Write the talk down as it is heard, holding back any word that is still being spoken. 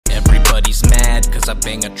mad cause I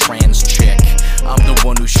bang a trans chick. I'm the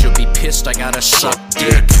one who should be pissed, I gotta suck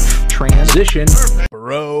dick. Transition.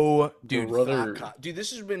 Bro, dude, Brother. dude,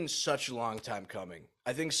 this has been such a long time coming.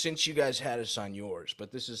 I think since you guys had us on yours,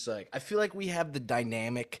 but this is like, I feel like we have the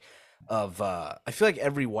dynamic of, I feel like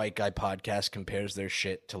every white guy podcast compares their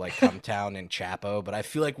shit to like Cumtown and Chapo, but I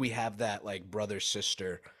feel like we have that like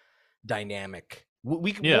brother-sister dynamic. We'll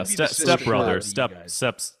be step brother,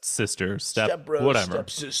 step sister, step bros, whatever,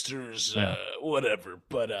 step sisters, whatever.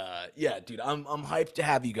 But yeah, dude, I'm hyped to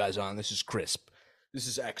have you guys on. This is crisp. This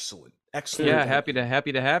is excellent. Yeah, happy to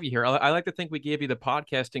have you here. I like to think we gave you the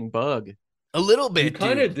podcasting bug. A little bit. You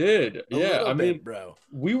kind of did. Yeah, I mean, bro.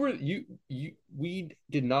 We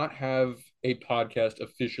did not have a podcast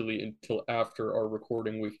officially until after our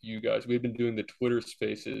recording with you guys. We had been doing the Twitter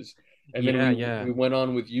Spaces, and then we went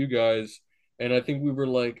on with you guys. And I think we were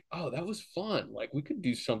like, oh, that was fun. Like, we could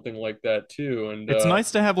do something like that, too. And it's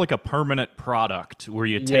nice to have, like, a permanent product where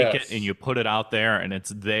you take it and you put it out there and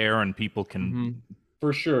it's there and people can...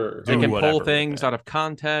 For sure. They can pull things out of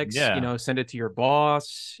context, send it to your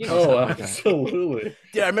boss. Absolutely.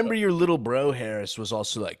 Yeah, I remember your little bro, Harris, was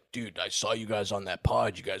also like, dude, I saw you guys on that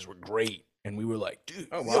pod. You guys were great. And we were like, dude,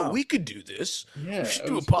 we could do this. Yeah, we should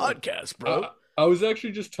do a podcast, bro. I was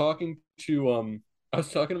actually just talking to... I was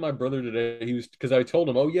talking to my brother today. Because I told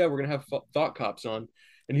him, oh yeah, we're gonna have Thought Cops on,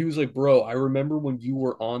 and he was like, bro, I remember when you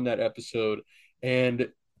were on that episode, and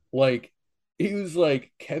like, he was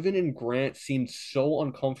like, Kevin and Grant seemed so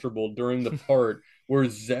uncomfortable during the part where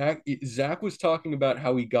Zach was talking about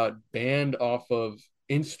how he got banned off of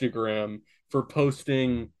Instagram for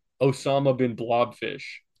posting Osama bin Blobfish,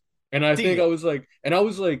 and I was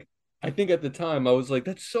like. I think at the time I was like,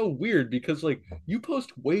 that's so weird because like you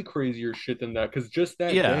post way crazier shit than that because just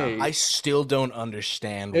that day. I still don't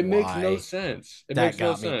understand it why makes no sense. That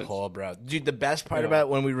got me pulled, bro. Dude, the best part about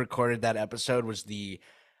when we recorded that episode was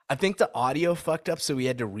I think the audio fucked up, so we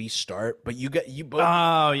had to restart. But you both.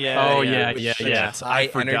 Oh yeah. I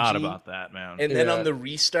forgot energy. about that, man. And then on the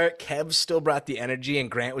restart, Kev still brought the energy,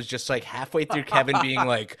 and Grant was just like halfway through. Kevin being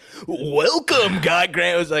like, "Welcome, guy."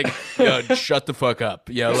 Grant was like, "Yo, shut the fuck up."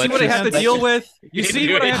 Yo, you see what I have to deal with. You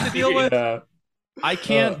see what I have to deal with. I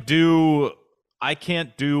can't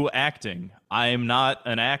do acting. I'm not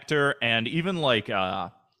an actor, and even like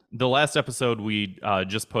the last episode we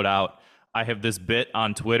just put out. I have this bit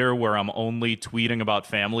on Twitter where I'm only tweeting about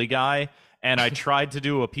Family Guy, and I tried to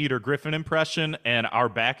do a Peter Griffin impression, and our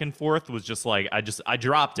back and forth was just like I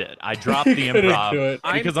dropped it. I dropped the improv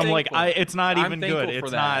because I'm like, it's not even good.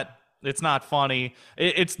 It's not funny.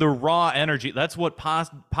 It's the raw energy. That's what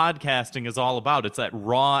podcasting is all about. It's that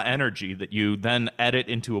raw energy that you then edit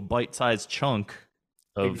into a bite-sized chunk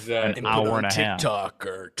of an hour and a half. TikTok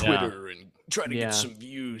or Twitter and try to get some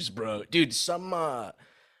views, bro. Dude,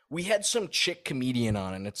 we had some chick comedian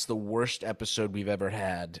on, and it's the worst episode we've ever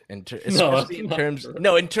had. In terms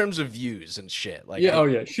of views and shit. Like,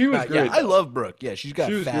 she was great. Yeah, I love Brooke. Yeah, she's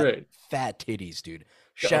got fat titties, dude.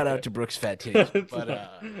 Shout out to Brooke's fat titties.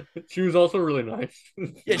 But she was also really nice.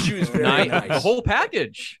 Yeah, she was very nice. The whole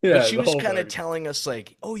package. Yeah, but she was kind of telling us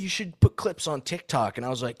like, "Oh, you should put clips on TikTok," and I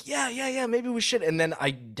was like, "Yeah, maybe we should." And then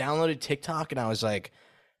I downloaded TikTok, and I was like,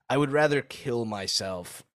 I would rather kill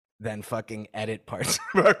myself than fucking edit parts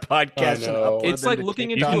of our podcast and upload it's like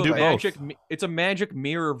looking into a magic. It's a magic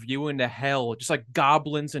mirror view into hell, just like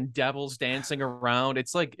goblins and devils dancing around.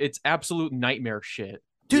 It's like it's absolute nightmare shit,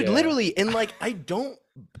 dude. Literally, and like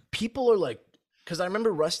people are like, because I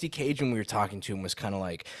remember Rusty Cage when we were talking to him was kind of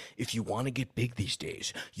like, if you want to get big these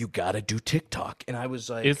days, you gotta do TikTok, and I was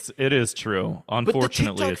like, it is true.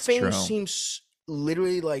 Unfortunately, but the TikTok it's true. Seems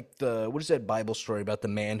literally like what is that Bible story about the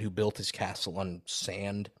man who built his castle on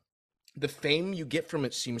sand? The fame you get from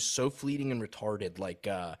it seems so fleeting and retarded. Like,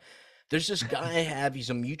 there's this guy I have. He's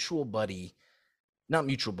a mutual buddy. Not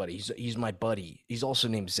mutual buddy. He's my buddy. He's also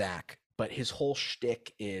named Zach. But his whole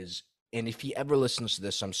shtick is, and if he ever listens to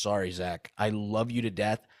this, I'm sorry, Zach. I love you to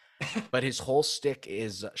death. But his whole shtick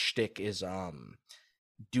is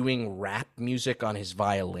doing rap music on his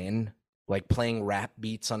violin. Like, playing rap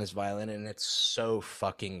beats on his violin. And it's so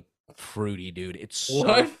fucking fruity, dude. It's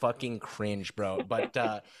so fucking cringe, bro.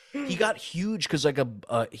 But he got huge because like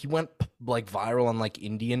he went like viral on like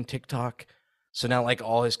Indian TikTok. So now like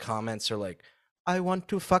all his comments are like, "I want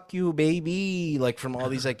to fuck you, baby," like from all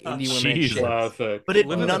these like Indian women. And shit. But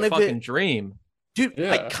none of it. Dream, dude.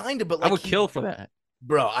 I kind of, but like I would kill for that,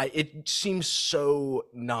 bro. It seems so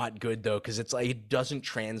not good though because it's like it doesn't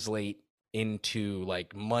translate into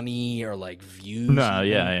like money or like views. No,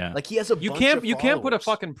 even. yeah. Like he has a You bunch can't of you can't put a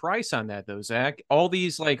followers. fucking price on that though, Zach. All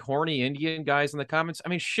these like horny Indian guys in the comments. I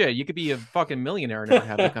mean, shit, you could be a fucking millionaire and never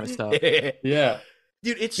have that kind of stuff. Yeah.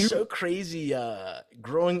 Dude, it's so crazy.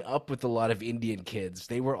 Growing up with a lot of Indian kids,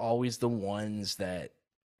 they were always the ones that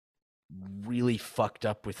really fucked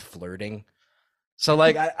up with flirting. So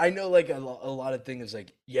like I know like a lot of things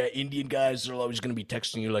like, yeah, Indian guys are always gonna be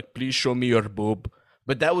texting you like, please show me your boob.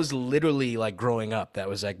 But that was literally like growing up. That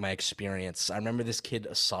was like my experience. I remember this kid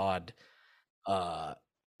Assad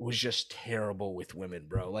was just terrible with women,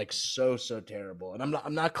 bro. Like so terrible. And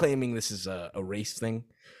I'm not claiming this is a race thing.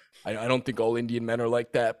 I don't think all Indian men are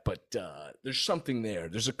like that, but there's something there.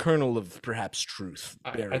 There's a kernel of perhaps truth.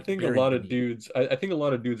 I think a lot of dudes. I think a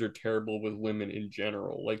lot of dudes are terrible with women in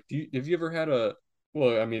general. Like, have you ever had a?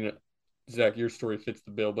 Well, I mean, Zach, your story fits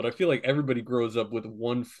the bill, but I feel like everybody grows up with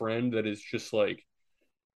one friend that is just like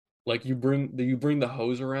you bring the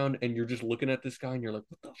hose around and you're just looking at this guy and you're like,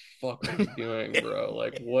 what the fuck are you doing, bro?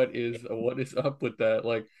 Like, what is up with that?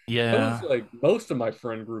 Like, that was like most of my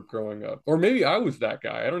friend group growing up, or maybe I was that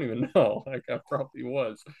guy. I don't even know. Like, I probably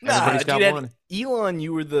was. Everybody's got dude, one. Elon,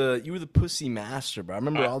 you were the pussy master, bro. I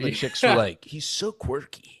remember all the chicks were like, he's so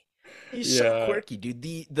quirky. He's so quirky, dude.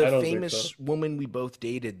 The famous woman we both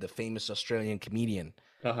dated, the famous Australian comedian,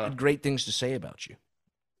 had great things to say about you.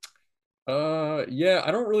 Yeah,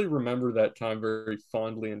 I don't really remember that time very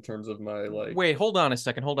fondly in terms of my like. Wait, hold on a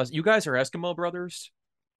second. Hold on. You guys are Eskimo brothers?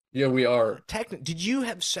 Yeah, we are. Did you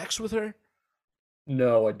have sex with her?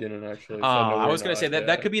 No, I didn't actually. So I was gonna say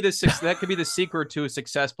that could be the secret to a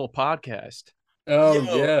successful podcast.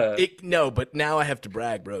 No, but now I have to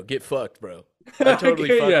brag, bro. Get fucked, bro. I totally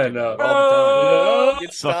fucked her, no. all the time.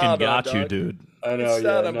 Fucking got you, dude. I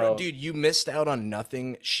know, bro. Dude, you missed out on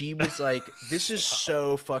nothing. She was like, this is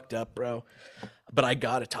so fucked up, bro. But I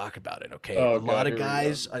gotta talk about it, okay? A lot of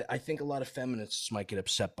guys, I think a lot of feminists might get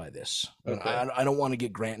upset by this. Okay. I don't want to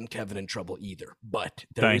get Grant and Kevin in trouble either. But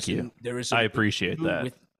there is I appreciate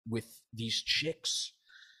that. With these chicks.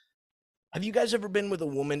 Have you guys ever been with a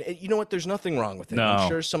woman? You know what? There's nothing wrong with it. No. I'm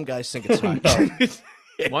sure some guys think it's hot.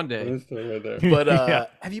 One day. But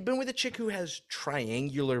have you been with a chick who has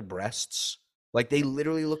triangular breasts? Like they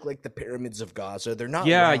literally look like the pyramids of Gaza. They're not.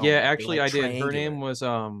 Yeah. Actually, I did. Her name was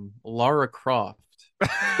Lara Croft.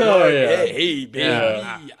 Oh yeah. Hey, baby.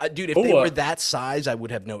 Yeah. Dude, if they were that size, I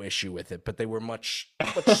would have no issue with it. But they were much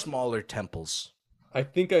smaller temples. I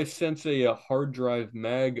think I sense a hard drive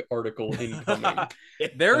mag article incoming.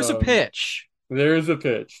 There's a pitch. There's a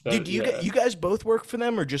pitch. Dude, do you guys both work for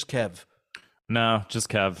them or just Kev? No, just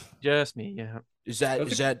Kev. Just me, yeah. Is that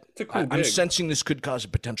it's a cool I'm sensing this could cause a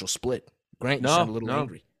potential split. Grant, you sound a little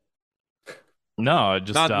angry. No,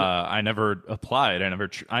 I never applied.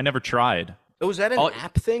 I never tried. Oh, was that an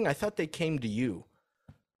app thing? I thought they came to you.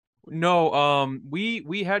 No,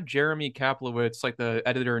 we had Jeremy Kaplowitz, like the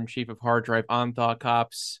editor-in-chief of Hard Drive, on Thought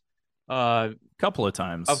Cops couple of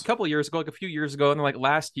times. A couple of years ago, like a few years ago, and then like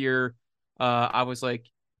last year, I was like,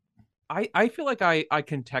 I feel like I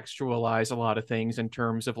contextualize a lot of things in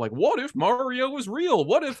terms of like, what if Mario was real?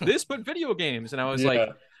 What if this but video games? And I was like,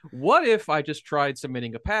 what if I just tried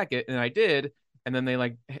submitting a packet, and I did, and then they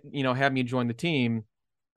like, had me join the team,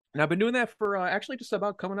 and I've been doing that for actually just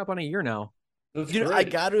about coming up on a year now. I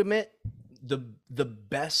got to admit, the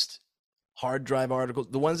best hard drive articles,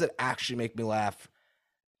 the ones that actually make me laugh,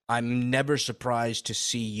 I'm never surprised to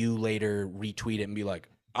see you later retweet it and be like,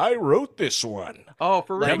 I wrote this one. Oh,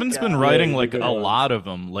 for real? Kevin's been writing like a lot of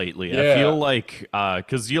them lately. I feel like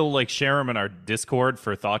because you'll like share them in our Discord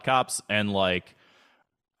for Thought Cops, and like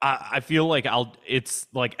I feel like it's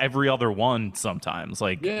like every other one sometimes.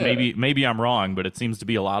 Like maybe I'm wrong, but it seems to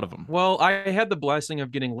be a lot of them. Well, I had the blessing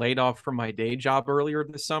of getting laid off from my day job earlier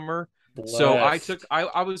this summer. So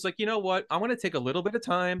I was like, you know what? I'm going to take a little bit of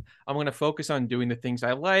time. I'm going to focus on doing the things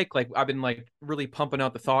I like. Like I've been like really pumping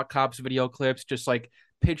out the Thought Cops video clips, just like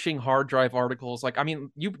pitching hard drive articles. Like, I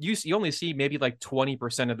mean, you only see maybe like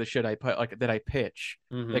 20% of the shit I put like that I pitch.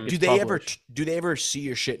 Mm-hmm. Do they ever see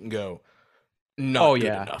your shit and go, not good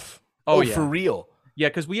enough? Oh yeah, for real? Yeah,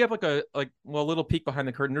 because we have a little peek behind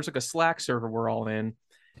the curtain. There's like a Slack server we're all in.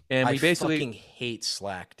 And we basically fucking hate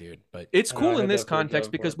Slack, dude. But it's cool in this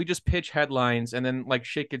context because we just pitch headlines and then like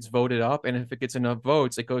shit gets voted up. And if it gets enough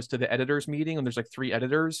votes, it goes to the editors meeting, and there's like 3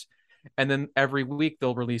 editors. And then every week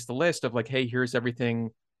they'll release the list of like, hey, here's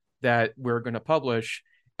everything that we're going to publish.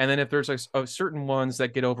 And then if there's like certain ones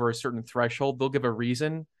that get over a certain threshold, they'll give a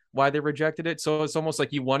reason why they rejected it. So it's almost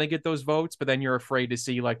like you want to get those votes, but then you're afraid to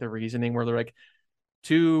see like the reasoning where they're like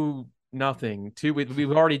 2-0,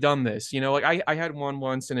 we've already done this, like I had one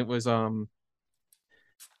once, and it was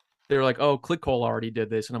they're like, oh, ClickHole already did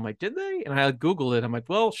this. And I'm like, did they? And I Googled it. I'm like,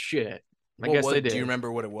 well, shit. I guess they did. Do you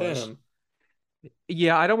remember what it was? Damn.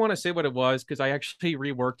 Yeah, I don't want to say what it was because I actually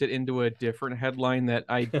reworked it into a different headline that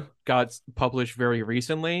I got published very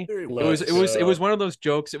recently. Very It well. was one of those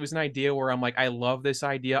jokes. It was an idea where I'm like, I love this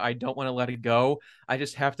idea. I don't want to let it go. I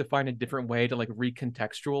just have to find a different way to like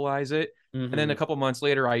recontextualize it. And then a couple months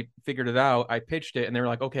later, I figured it out. I pitched it, and they were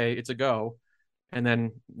like, okay, it's a go. And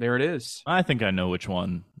then there it is. I think I know which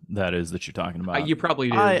one that is that you're talking about. You probably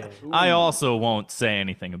do. I also won't say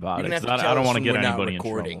anything about it because I don't want to get anybody in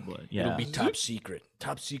trouble. But yeah, it'll be top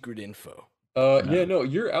secret info. Yeah, no,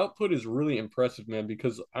 your output is really impressive, man,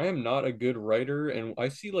 because I am not a good writer, and I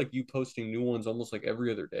see like you posting new ones almost like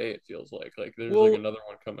every other day, it feels like there's like another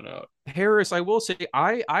one coming out. Harris, I will say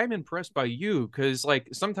I'm impressed by you because like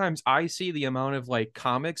sometimes I see the amount of like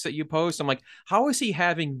comics that you post. I'm like, how is he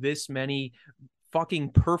having this many fucking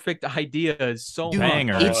perfect ideas? So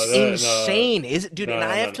banger. It's insane, is it, dude? And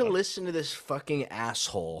I have to listen to this fucking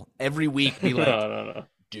asshole every week be like,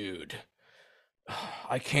 dude,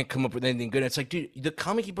 I can't come up with anything good. It's like, dude, the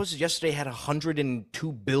comic you posted yesterday had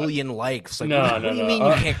 102 billion likes. Like, what do you mean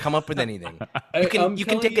you can't come up with anything? You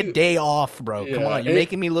can take a day off, bro. Come on, you're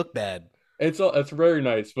making me look bad. It's very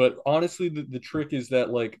nice, but honestly, the trick is that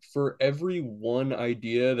like for every one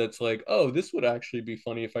idea that's like, oh, this would actually be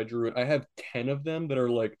funny if I drew it, I have 10 of them that are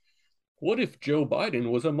like, what if Joe Biden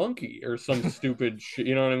was a monkey or some stupid shit?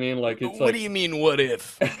 You know what I mean? Like, it's what do you mean, what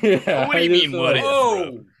if? Yeah, what do you mean, what if?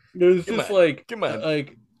 Oh, there's come just on, like, come on.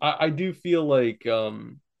 Like I do feel like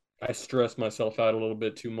I stress myself out a little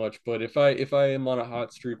bit too much, but if I am on a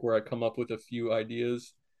hot streak where I come up with a few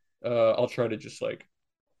ideas, I'll try to just like.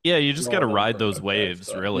 Yeah, you just got to ride those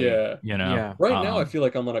waves, really. Yeah. You know? Yeah. Right now, I feel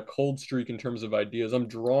like I'm on a cold streak in terms of ideas. I'm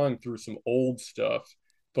drawing through some old stuff,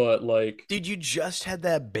 but like... Dude, you just had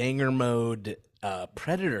that banger mode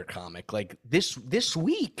Predator comic, like, this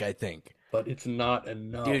week, I think. But it's not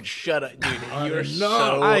enough. Dude, shut up. Dude, you're enough.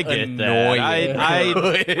 so I get annoying.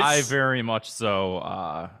 that. I very much so.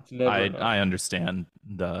 I understand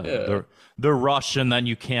the rush, and then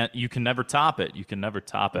you can never top it. You can never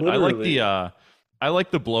top it. Literally. I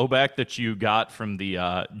like the blowback that you got from the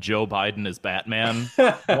Joe Biden as Batman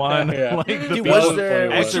one. Yeah. Like, Dude,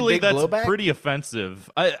 actually, big that's blowback? pretty offensive.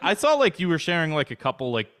 I saw like you were sharing like a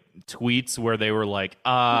couple like tweets where they were like,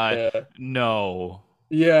 no.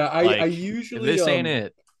 Yeah, I Like, usually This ain't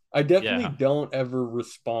it. I definitely don't ever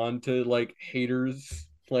respond to like haters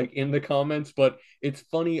like in the comments, but it's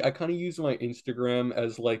funny. I kind of use my Instagram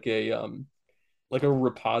as like a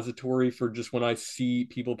repository for just when I see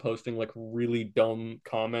people posting like really dumb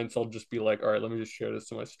comments, I'll just be like, all right, let me just share this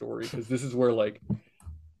to my story, because this is where like,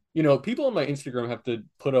 you know, people on my Instagram have to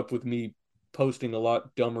put up with me posting a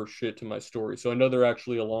lot dumber shit to my story, so I know they're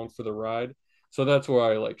actually along for the ride. So that's where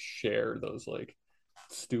I like share those like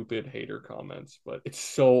stupid hater comments, but it's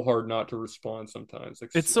so hard not to respond sometimes.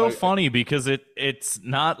 Like, it's so funny because it's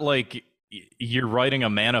not like you're writing a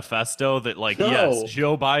manifesto that like, yes,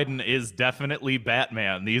 Joe Biden is definitely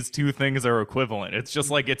Batman. These two things are equivalent. It's just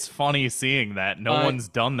like, it's funny seeing that no one's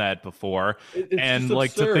done that before. And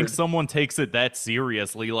like absurd. To think someone takes it that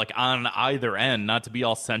seriously, like on either end, not to be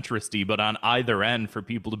all centristy, but on either end for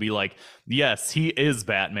people to be like, yes, he is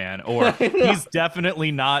Batman, or he's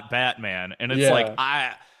definitely not Batman. And it's like,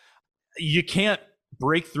 you can't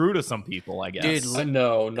break through to some people, I guess. Dude,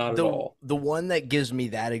 no, not at all. The one that gives me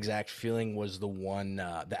that exact feeling was the one,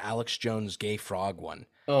 the Alex Jones gay frog one.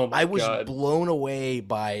 Oh my I was God. blown away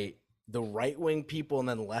by the right-wing people and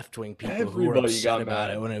then left-wing people who were Everybody upset got about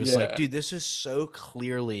mad. it. When it was like, dude, this is so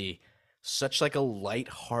clearly such like a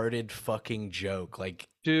light-hearted fucking joke. Like,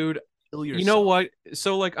 dude, kill yourself. you know what?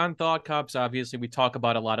 So like on Thought Cops, obviously we talk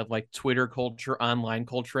about a lot of like Twitter culture, online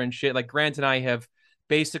culture and shit. Like Grant and I have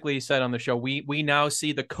basically said on the show, we now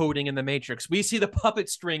see the coding in the Matrix. We see the puppet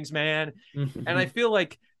strings, man. And I feel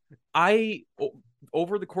like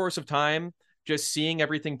over the course of time, just seeing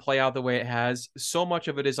everything play out the way it has, so much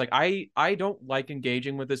of it is like, I don't like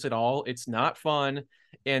engaging with this at all. It's not fun.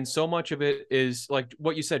 And so much of it is like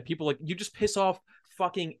what you said, people like, you just piss off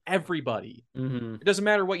fucking everybody. It doesn't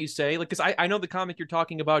matter what you say. Like, because I know the comic you're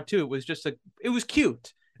talking about too. It was just it was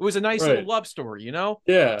cute. It was a nice little love story, you know?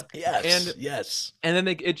 Yeah. Yes. And then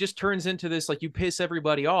it just turns into this, like, you piss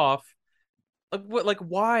everybody off. Like, what? Like,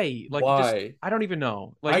 why? Like, why? I don't even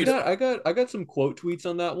know. Like, I got some quote tweets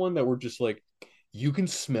on that one that were just like, you can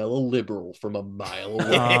smell a liberal from a mile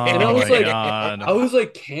away. And I was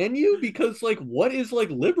like, can you? Because like, what is like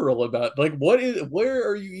liberal about? Like, where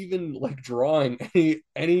are you even like drawing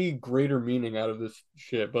any greater meaning out of this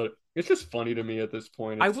shit? But It's just funny to me at this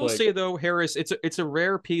point. I It's will like, say though, Harris, it's a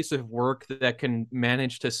rare piece of work that can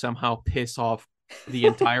manage to somehow piss off the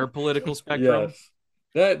entire political spectrum.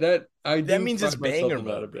 yes, that I That do means it's pride myself banger on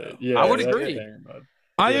that a mode, bit. bro. Yeah, I would that's agree. banger mode.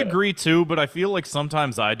 I Yeah. agree too, but I feel like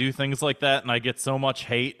sometimes I do things like that and I get so much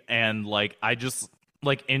hate and like I just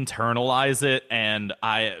like internalize it, and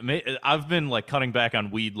I've been like cutting back on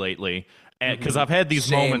weed lately, and because I've had these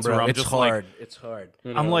Same, moments bro. where I'm It's just hard. like It's hard.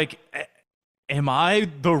 You I'm know? like, am I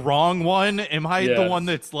the wrong one? Am I the one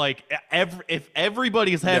Yes. that's like, if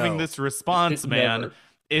everybody's having No. this response, man, Never.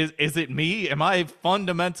 is it me? Am I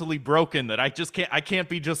fundamentally broken that I can't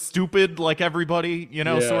be just stupid like everybody,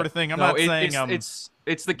 Yeah. sort of thing? I'm No, not saying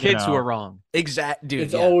it's the kids who know. are wrong. Exact, dude.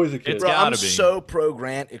 It's yeah. always a kid. It's Bro, I'm gotta be. so pro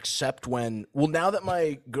Grant, except when. Well, now that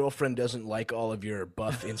my girlfriend doesn't like all of your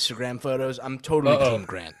buff Instagram photos, I'm totally Uh-oh. Team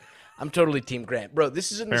Grant. I'm totally Team Grant, bro.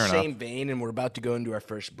 This is in the Fair same enough. vein, and we're about to go into our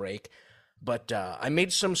first break. But I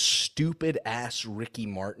made some stupid ass Ricky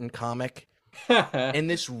Martin comic, and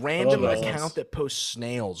this random that one. account that posts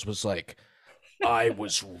snails was like, "I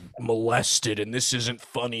was molested, and this isn't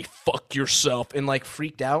funny. Fuck yourself," and like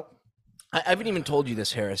freaked out. I haven't even told you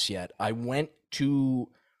this, Harris, yet. I went to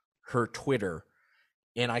her Twitter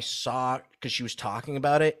and I saw, because she was talking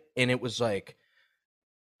about it, and it was like,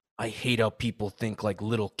 I hate how people think like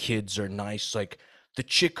little kids are nice. Like the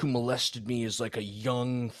chick who molested me is like a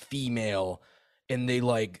young female, and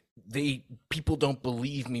people don't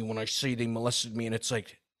believe me when I say they molested me. And it's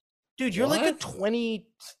like, dude, you're like a What? 20.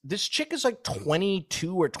 This chick is like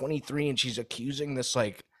 22 or 23, and she's accusing this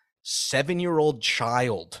like 7-year-old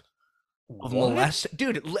child of What? molesting.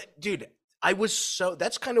 Dude, I was so.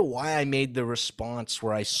 That's kind of why I made the response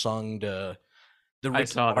where I sung the Ricky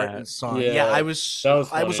saw Martin that. song. Yeah, Yeah, I that was.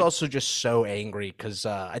 was I was funny. also just so angry because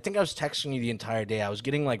I think I was texting you the entire day. I was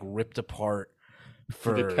getting like ripped apart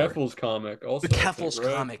for the Keffels comic also. the I think, Keffels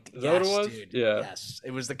right? comic. Is Yes, that what it was? dude. Yeah. Yes,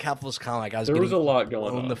 it was the Keffels comic. I was There was getting a lot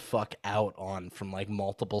going blown on. the fuck out on from like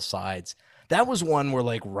multiple sides. That was one where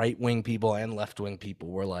like right wing people and left wing people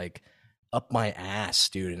were like up my ass,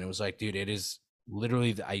 dude. And it was like, dude, it is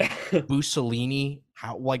literally Mussolini.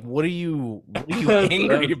 How like what are you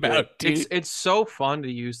angry Sounds about, dude? It's so fun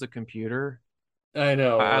to use the computer. I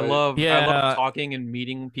know. I right? love Yeah. talking and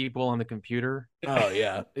meeting people on the computer. Oh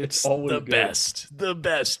yeah, it's always the good. the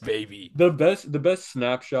best, baby. The best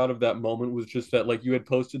snapshot of that moment was just that like you had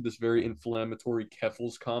posted this very inflammatory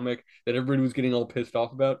Keffels comic that everybody was getting all pissed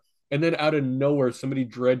off about. And then out of nowhere, somebody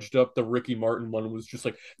dredged up the Ricky Martin one and was just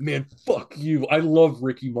like, man, fuck you. I love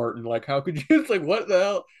Ricky Martin. Like, how could you? It's like, what the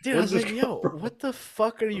hell? Dude, I Where was did like, this yo, come from? what the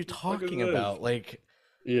fuck are you What the fuck is talking this? about? Like,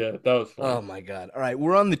 Yeah, that was funny. oh my god. All right,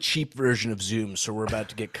 we're on the cheap version of Zoom, so we're about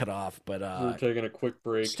to get cut off. But We're taking a quick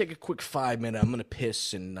break. let's take a quick 5 minute. I'm gonna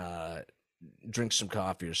piss and drink some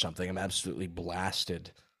coffee or something. I'm absolutely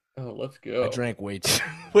blasted. Oh, let's go. I drank way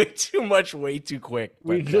too much, way too quick.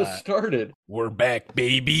 We but, just started. we're back,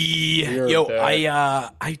 baby. We are Yo, back.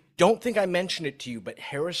 I don't think I mentioned it to you, but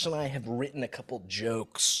Harris and I have written a couple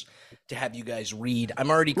jokes to have you guys read. I'm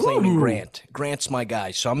already claiming Ooh. Grant. Grant's my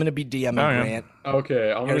guy, so I'm gonna be DMing Oh, yeah. Grant.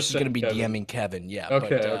 Okay, I'm Harris is gonna gonna be send Kevin. DMing Kevin. Yeah.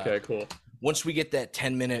 Okay, but, okay, cool. Once we get that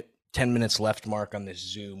 10 minutes left mark on this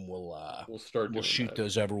Zoom, we'll Start. we'll doing shoot that.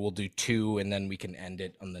 those over. We'll do 2, and then we can end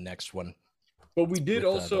it on the next one. But we did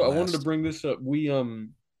with, also. the I wanted to last. bring this up. We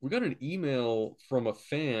got an email from a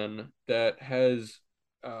fan that has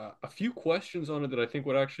a few questions on it that I think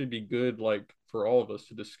would actually be good, like for all of us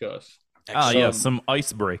to discuss. Ah, yeah, Um, some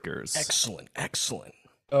icebreakers. Excellent.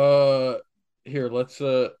 Here, let's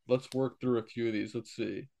work through a few of these. Let's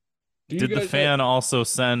see. Do you Did the guys fan also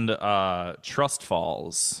send trust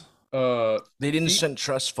falls? have, They didn't feet- send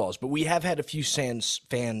trust falls, but we have had a few fans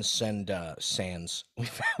send sands.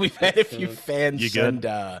 We've had a few fans You good?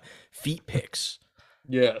 send feet pics.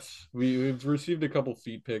 Yes, we've received a couple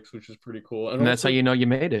feet pics, which is pretty cool. And that's how you know you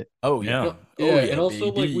made it. Oh yeah. Yeah. Yeah, Oh, and also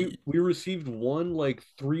like baby. we received one like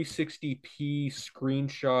 360p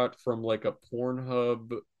screenshot from like a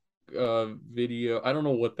Pornhub video. I don't know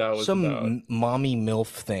what that was Some about. mommy milf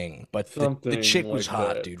thing, but the Something chick was like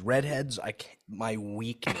hot, that. dude. Redheads, my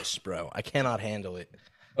weakness, bro. I cannot handle it.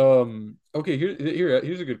 Okay,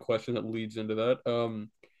 here's a good question that leads into that.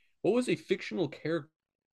 What was a fictional character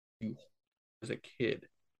you as a kid?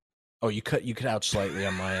 Oh, you cut out slightly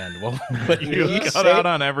on my end. Well, what did You he cut say? out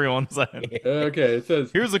on everyone's end. Okay, it says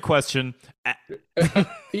Here's a question.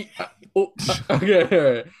 okay,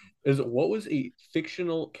 all right. What was a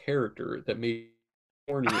fictional character that made you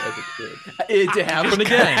horny as a kid? It happened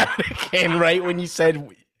again. again, right when you said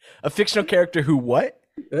a fictional character who what?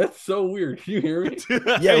 That's so weird. Can you hear me?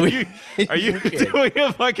 Yeah, are you can. doing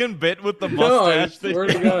a fucking bit with the No, I mustache? swear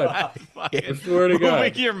to God. I swear to God.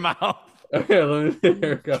 Moving your mouth. Okay,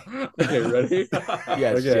 there we go. Okay, ready?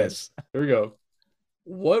 Yes, Okay, yes. here we go.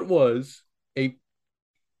 What was a You're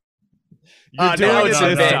now doing it's it a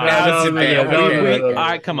this bit. time. Now it's a bit. Okay. All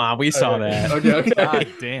right, come on, we saw that. Okay. God I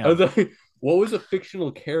damn. was like, what was a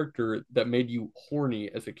fictional character that made you horny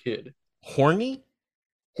as a kid? Horny?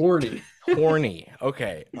 Horny. Horny.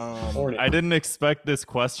 Okay. Horny. I didn't expect this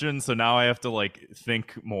question, so now I have to like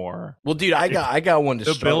think more. Well, dude, I got one to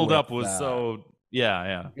The start build up with, was so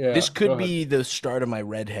yeah. Yeah, this go could ahead. be the start of my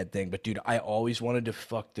redhead thing, but dude, I always wanted to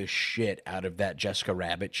fuck the shit out of that Jessica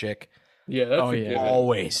Rabbit chick. Yeah, that's Oh, a yeah. given.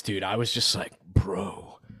 Always, dude. I was just like,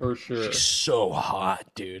 bro, For sure. she's so hot,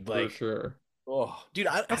 dude. For Like, sure. oh, dude,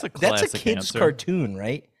 That's a that's a classic kid's answer. cartoon,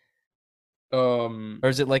 right? Or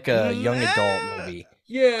is it like a young adult movie?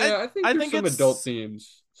 Yeah, I think I there's think some it's- adult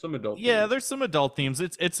themes. Some adult Yeah, themes. there's some adult themes.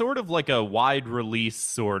 It's sort of like a wide release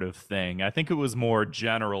sort of thing. I think it was more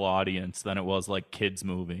general audience than it was like kids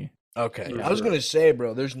movie. Okay, For I was sure. gonna say,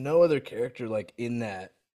 bro, there's no other character like in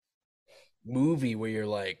that movie where you're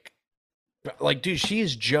like, dude, she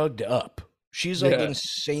is jugged up. She's like Yeah.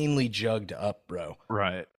 insanely jugged up, bro.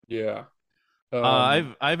 Right. Yeah.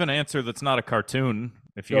 I have an answer that's not a cartoon.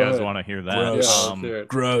 If you Go guys ahead. want to hear that. Gross. Yeah, let's hear it.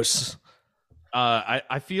 Gross.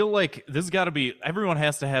 I feel like this has got to be, everyone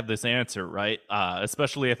has to have this answer, right?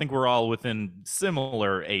 Especially I think we're all within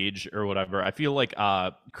similar age or whatever. I feel like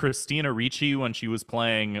Christina Ricci, when she was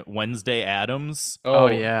playing Wednesday Addams, Oh,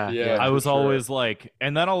 yeah. I for was sure. always like,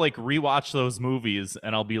 and then I'll like rewatch those movies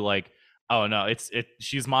and I'll be like, oh no,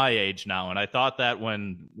 she's my age now. And I thought that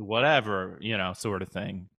when whatever, sort of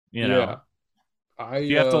thing, Yeah.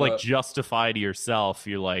 you have to like justify to yourself.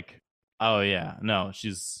 You're like, oh yeah, no,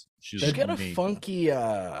 she's She's got a me. funky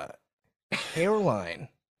hairline.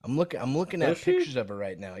 I'm looking at Does she? pictures of her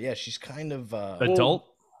right now. Yeah, she's kind of adult.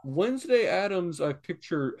 Wednesday Addams, I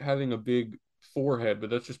picture having a big forehead, but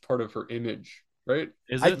that's just part of her image, right?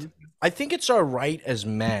 Is I- it? I think it's our right as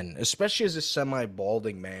men, especially as a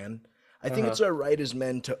semi-balding man. I think it's our right as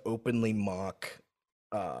men to openly mock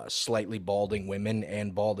slightly balding women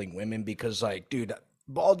and balding women because, like, dude,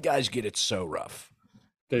 bald guys get it so rough.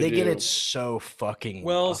 They get do. it so fucking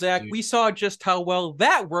Well, rough, Zach, dude. we saw just how well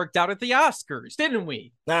that worked out at the Oscars, didn't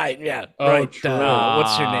we? Yeah, Oh, right. true.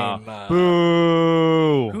 What's her name?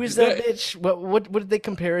 Boo! Who is Is that that- bitch? What did they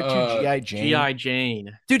compare it to? G.I. Jane? G.I.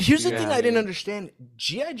 Jane. Dude, here's the G.I. thing I didn't Jane. understand.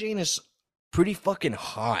 G.I. Jane is pretty fucking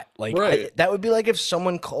hot. Like, Right. that would be like if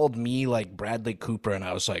someone called me like Bradley Cooper and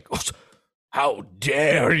I was like, how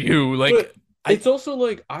dare you? Like, But it's also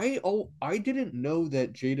like I didn't know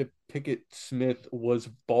that Jada Pinkett Smith was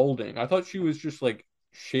balding. I thought she was just like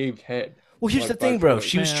shaved head. well, here's like, the thing, by bro. choice.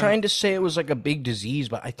 She was Yeah. trying to say it was like a big disease,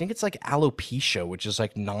 but I think it's like alopecia, which is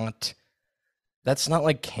like not, that's not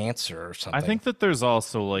like cancer or something. I think that there's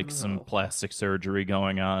also like some No. plastic surgery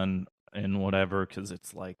going on and whatever because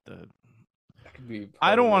it's like the. That could be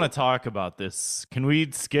I don't want part to talk about this. Can we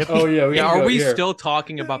skip? of it. Oh yeah, we Yeah, can are go we here. still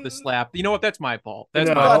talking about the slap? You know what? That's my fault. That's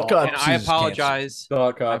No. my God, fault. God, And I Jesus, apologize.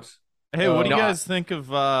 Thought cops? Hey, what do you No. guys think of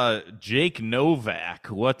Jake Novak?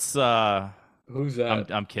 What's Who's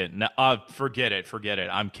that? I'm kidding. No, forget it.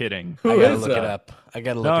 I'm kidding. I Who gotta is look it that? up. I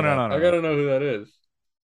gotta look No, it no, up. no, I gotta know who that is.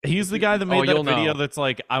 He's the guy that made that you'll video know. that's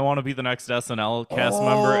like, I want to be the next SNL cast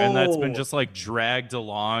member, and that's been Oh. just like dragged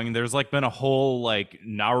along. There's like been a whole like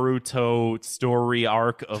Naruto story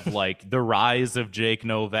arc of like the rise of Jake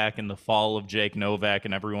Novak and the fall of Jake Novak,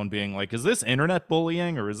 and everyone being like, is this internet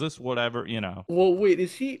bullying or is this whatever, Well, wait,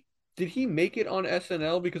 did he make it on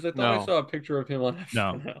SNL? Because I thought I No. saw a picture of him on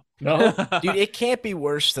No. SNL. No? Dude, it can't be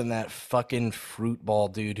worse than that fucking fruit ball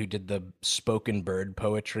dude who did the spoken bird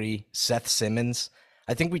poetry, Seth Simmons.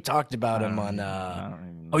 I think we talked about him on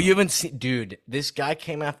Oh, you haven't seen, dude, this guy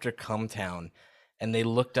came after Cumtown and they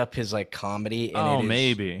looked up his like comedy and Oh, it is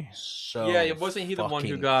maybe. so Yeah, wasn't he the one who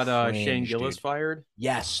fucking got Shane cringe, Gillis dude. fired?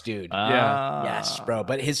 Yes, dude. Yeah. Yes, bro.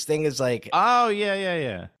 But his thing is like Oh,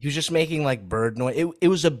 yeah. he was just making like bird noise. It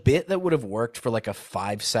was a bit that would have worked for like a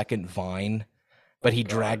 5-second Vine, but he God.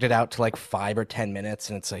 dragged it out to like 5 or 10 minutes,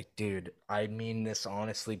 and it's like, dude, I mean this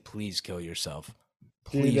honestly. Please kill yourself.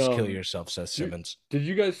 Dude, Please kill yourself, Seth Simmons. Did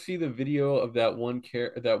you guys see the video of that one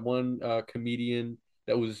comedian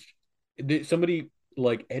that somebody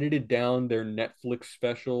like edited down their Netflix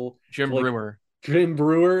special? Jim to, like, Brewer. Jim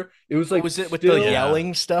Brewer. It was like Was it with still, the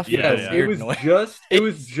yelling stuff? Yeah, With the yeah. it weird was noise? it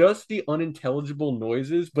was just the unintelligible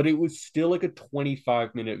noises, but it was still like a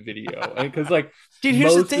 25-minute video. Because like Dude,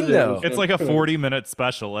 here's the most thing of it was though. It's like a 40-minute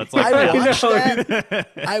special. That's I like watched know, that.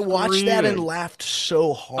 I watched that and screaming. laughed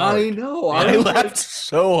so hard. I know. I was laughed like,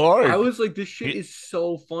 so hard. I was like, this shit He- is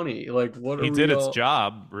so funny. Like, what are he we did its all...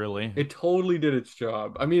 job, really. It totally did its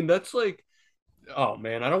job. I mean, that's like, oh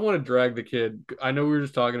man, I don't want to drag the kid. I know we were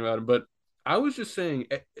just talking about him, but I was just saying,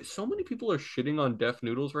 so many people are shitting on Def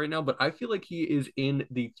Noodles right now, but I feel like he is in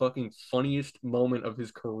the fucking funniest moment of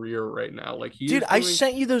his career right now. Like he Dude, is I doing...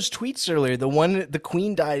 sent you those tweets earlier. The one, the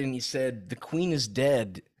queen died, and he said, "The queen is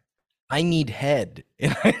dead. I need head."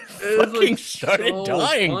 And I was, fucking like, started so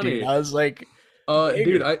dying, funny. dude. I was like,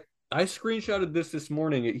 dude, I screenshotted this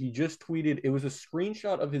morning. He just tweeted. It was a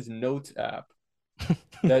screenshot of his notes app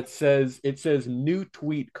that says new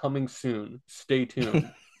tweet coming soon. Stay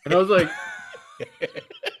tuned. And I was like,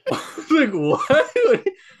 what?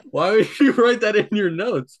 Why would you write that in your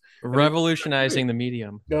notes? Revolutionizing the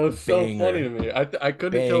medium. That was so Banger. funny to me. I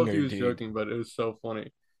couldn't tell if he Banger, was dude. joking, but it was so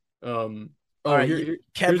funny. all right, here's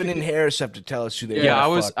Kevin the- and Harris have to tell us who they Yeah, I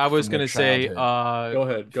wanna was fuck I was from their gonna say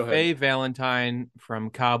childhood. Go ahead. Faye Valentine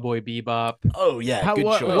from Cowboy Bebop. Oh yeah, How, good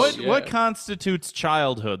what, choice. what Yeah. what constitutes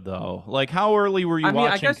childhood though? Like how early were you I mean, I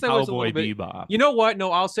watching guess that was a Cowboy little bit- Bebop? You know what?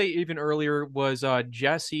 No, I'll say even earlier was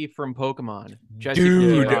Jesse from Pokemon. Jesse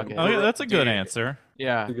Dude. from Rocket. Oh yeah, that's a good Dude. answer.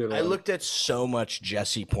 Yeah. That's a good I one. looked at so much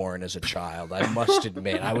Jesse porn as a child. I must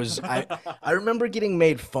admit, I remember getting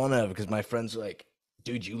made fun of because my friends were like,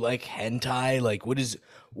 "Dude, you like hentai? Like, what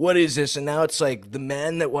is this?" And now it's like the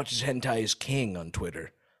man that watches hentai is king on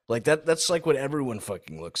Twitter. Like that's like what everyone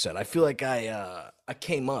fucking looks at. I feel like I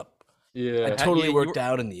came up. Yeah, I totally you worked were-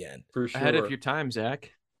 out in the end. for sure. Ahead of your time,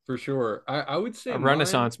 Zach. For sure. I would say A mine-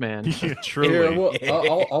 Renaissance man. Yeah, truly. Here,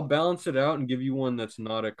 well, I'll balance it out and give you one that's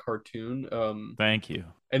not a cartoon. Thank you.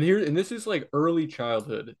 And this is like early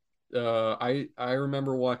childhood. I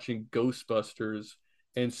remember watching Ghostbusters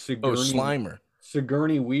and Oh, Slimer.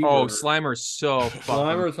 Sigourney Weaver. Oh, Slimer's so fucking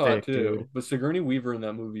Slimer's hot thick, too. dude. But Sigourney Weaver in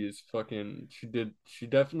that movie is fucking. She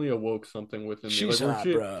definitely awoke something within me. She's where hot,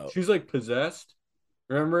 bro. She's like possessed.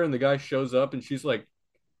 Remember? And the guy shows up and she's like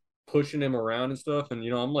pushing him around and stuff. And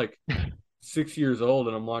I'm like 6 years old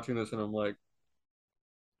and I'm watching this and I'm like,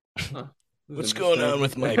 huh, this is What's going interesting. on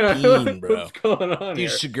with my peen, bro? What's going on Dude, here?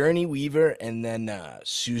 Sigourney Weaver and then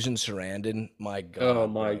Susan Sarandon. My God. Oh,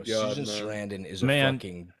 my bro. God, Susan man. Sarandon is a Man.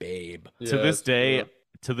 fucking babe. To Yeah, this day,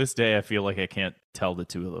 yeah. I feel like I can't tell the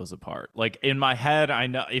two of those apart. Like in my head, I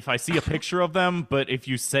know if I see a picture of them, but if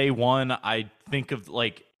you say one, I think of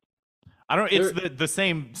like I don't. It's the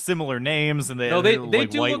same similar names, and No, they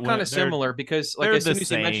like, do white look kind women. of similar because like they're as soon the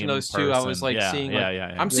as you mentioned same those two, I was person. like Yeah, seeing yeah, like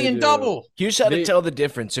yeah. I'm They seeing do. double. Here's how They- to tell the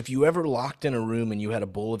difference. If you ever locked in a room and you had a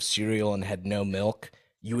bowl of cereal and had no milk,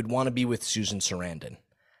 you would want to be with Susan Sarandon.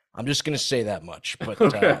 I'm just gonna say that much, but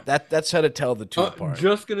Okay. that's how to tell the two apart.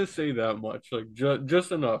 Just gonna say that much, like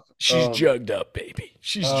just enough. She's jugged up, baby.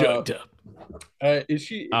 She's jugged up. Is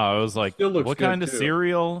she? Oh, I was like, Still looks what good, kind of too.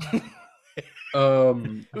 cereal?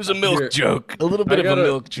 It was a milk Here, joke, a little bit of a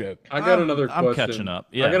milk joke. I got another I'm question. catching up.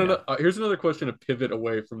 I Yeah, got yeah. here's another question to pivot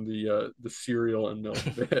away from the cereal and milk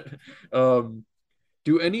bit.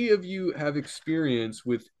 Do any of you have experience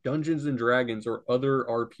with Dungeons and Dragons or other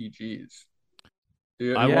RPGs? I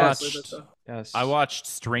you guys Yes. play that watched- stuff? Yes. I watched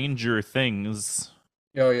Stranger Things.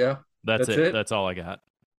 Oh yeah, That's That's it. it? That's all I got.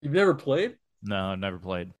 you've never played? No, I've never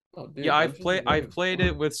played. Oh, dude, Yeah, I've Dungeons and Dragons. played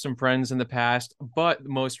it with some friends in the past, but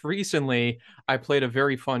most recently I played a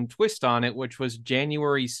very fun twist on it, which was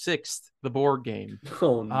January 6th, the board game.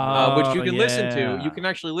 Oh no. Which you Oh, can listen to. yeah. You can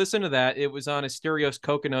actually listen to that. It was on Asterios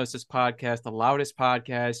Kokkinos' podcast, the loudest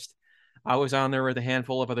podcast. I was on there with a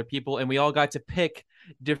handful of other people, and we all got to pick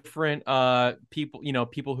different people,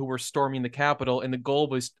 people who were storming the Capitol, and the goal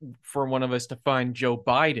was for one of us to find Joe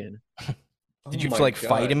Biden. Did you Oh my like God.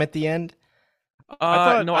 fight him at the end?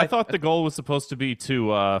 I thought the goal was supposed to be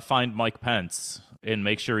to find Mike Pence and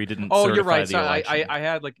make sure he didn't. Oh, you're certify right. The So election. I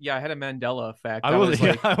had I had a Mandela effect. I was,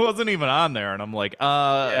 like, I wasn't even on there, and I'm like,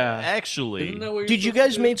 actually, Isn't that what you're Dude, you supposed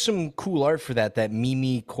guys to do? made some cool art for that. That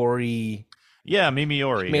Mimi Corey yeah, Mimi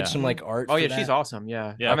Ori made yeah. some like art. oh for yeah, that. she's awesome.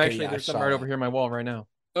 Yeah, Yeah. I'm Okay, actually yeah, I there's some saw art that. over here on my wall right now.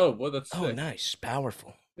 Oh, well, that's Oh, sick. nice,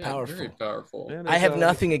 powerful, Yeah, powerful. very powerful. Yeah, I there's, have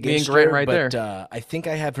nothing me and against Grant her, right but there. I think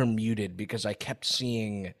I have her muted because I kept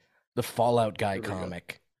seeing the Fallout guy Here we go.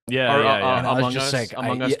 comic, Yeah, Or, yeah, yeah. and I was Among just Us- like,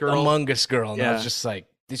 Among Us girl? Among Us girl, and I was Yeah. just like,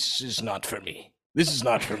 this is not for me. This is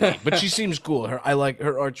not for me. But she seems cool. I like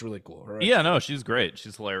her art's really cool. Her art's Yeah, no, she's great.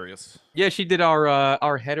 She's hilarious. Yeah, she did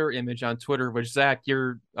our header image on Twitter, which Zach,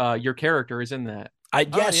 your character is in that. I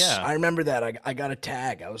guess yeah. I remember that. I got a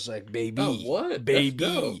tag. I was like, baby, Oh, what? That's dope.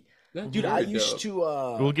 baby. That's Dude, I very used dope.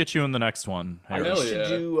 to We'll get you in the next one. I Harris. used Hell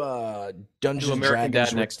to yeah. do Dungeons and American Dragons Dad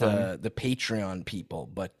with next time. the Patreon people,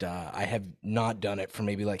 but I have not done it for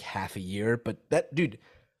maybe like half a year. But that dude,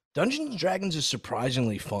 Dungeons and Dragons is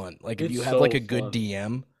surprisingly fun. Like if It's you have like so a good fun.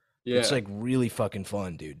 DM, Yeah. it's like really fucking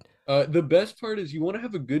fun, dude. The best part is you want to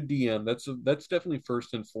have a good DM. That's definitely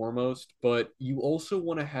first and foremost, but you also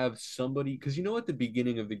want to have somebody because you know at the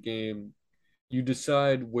beginning of the game, you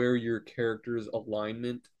decide where your character's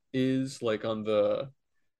alignment is, like on the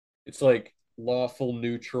it's like lawful, The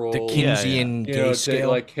neutral, Yeah, yeah. Keynesian you gay know, scale.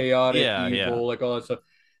 like chaotic, Yeah, evil, yeah. like all that stuff.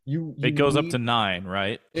 You It goes up need to 9,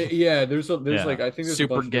 right? yeah, there's Yeah. like I think there's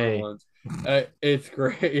Super a bunch of different gay. ones. It's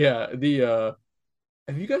great. Yeah. The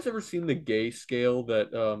have you guys ever seen the gay scale that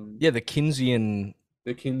Yeah, the Keynesian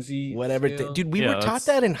the Kinsey whatever. scale? Dude, we Yeah, were taught that's-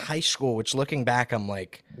 that in high school, which looking back, I'm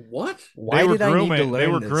like, What? why did I need to learn They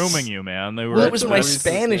were this? grooming you, man. They were. Well, it was That's my what I was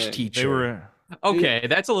Spanish saying. teacher. They were. Okay,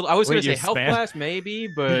 that's a little. I was Wait, gonna say your health Span- class, maybe, Your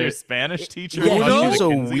but Spanish teacher. Yeah, taught he you was the a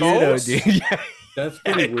Kinsey weirdo, scale? dude. Yeah. That's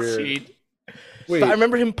pretty weird. Cheat. Wait, But I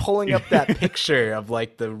remember him pulling up that picture of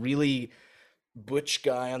like the really butch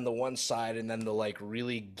guy on the one side and then the like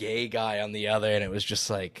really gay guy on the other, and it was just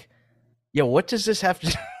like, yo, what does this have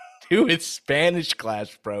to do with Spanish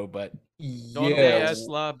class, bro? But ¿Dónde yeah, es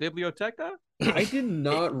la biblioteca? I did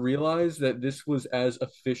not realize that this was as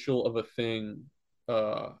official of a thing.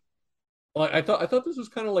 Like I thought this was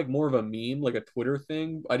kind of like more of a meme, like a Twitter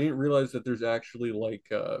thing. I didn't realize that there's actually like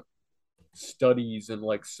studies and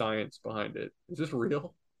like science behind it. Is this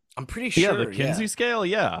real? I'm pretty sure. Yeah, the Kinsey scale.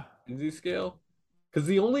 Yeah. Kinsey scale? Because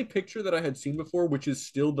the only picture that I had seen before, which is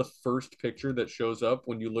still the first picture that shows up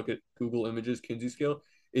when you look at Google Images Kinsey scale,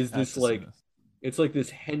 is this like it's like this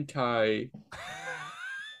hentai.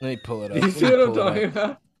 Let me pull it up. Do you Let see me what I'm pull it talking up.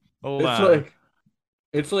 about? Hold It's on. like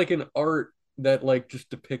it's like an art that like just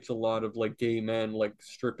depicts a lot of like gay men like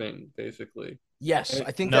stripping, basically. Yes,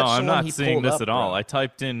 I think No, that's the I'm one not he seeing pulled this up, at all. bro. I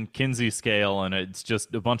typed in Kinsey scale and it's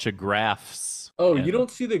just a bunch of graphs. Oh, and- you don't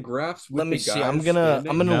see the graphs with Let me the see. guys I'm gonna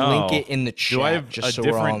standing? link No. it in the chat Do I have just a so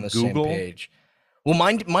we're all on different the Google? same page. Well,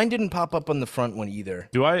 mine didn't pop up on the front one either.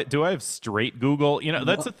 Do I have straight Google? You know,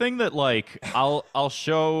 that's a thing that like I'll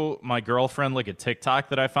show my girlfriend like a TikTok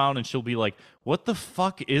that I found and she'll be like, "What the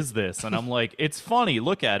fuck is this?" And I'm like, "It's funny.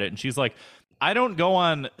 Look at it." And she's like, "I don't go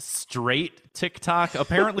on straight TikTok.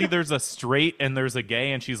 Apparently there's a straight and there's a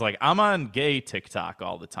gay." And she's like, "I'm on gay TikTok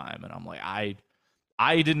all the time." And I'm like,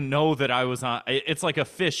 I didn't know that I was on. It's like a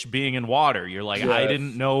fish being in water. You're like, I Yes.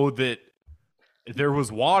 didn't know that there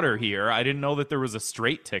was water here. I didn't know that there was a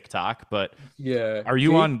straight TikTok. But Yeah. are you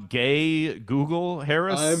Gay- on gay Google,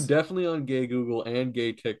 Harris? I'm definitely on gay Google and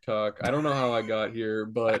gay TikTok. I don't know how I got here,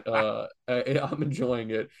 but I'm enjoying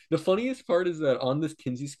it. The funniest part is that on this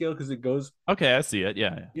Kinsey scale, because it goes, Okay, I see it.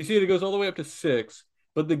 Yeah. you see it goes all the way up to 6,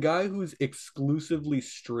 but the guy who's exclusively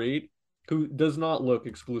straight, who does not look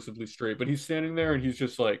exclusively straight, but he's standing there and he's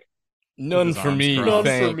just like, None his for arms me, crossed. none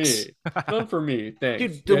thanks. for me, none for me, thanks.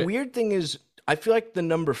 Dude, the Yeah. weird thing is, I feel like the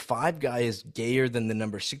number 5 guy is gayer than the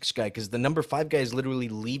number 6 guy because the number 5 guy is literally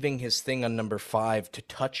leaving his thing on number 5 to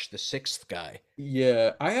touch the 6th guy.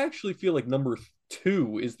 Yeah, I actually feel like number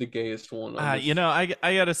 2 is the gayest one. On this. You know, I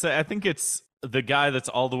gotta say, I think it's the guy that's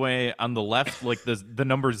all the way on the left, like the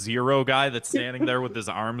number 0 guy that's standing there with his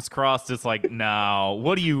arms crossed. It's like, no,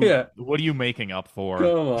 what are you making up for?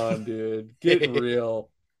 Come on, dude, get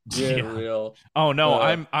real, get Yeah. real. Oh no,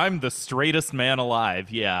 Uh, I'm the straightest man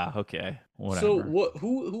alive. Yeah, okay, whatever. So what?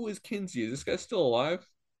 Who is Kinsey? Is this guy still alive?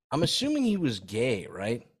 I'm assuming he was gay,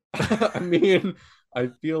 right? I mean,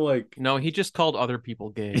 I feel like No, he just called other people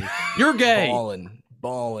gay. You're gay.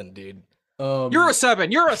 Ballin', dude. You're a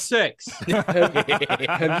 7. You're a 6.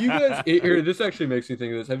 have you guys here? This actually makes me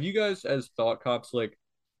think of this. Have you guys, as thought cops, like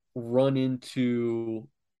run into?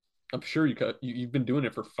 I'm sure you've been doing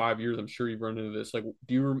it for 5 years. I'm sure you've run into this. Like,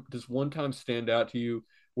 does one time stand out to you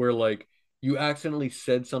where like you accidentally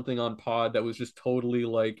said something on pod that was just totally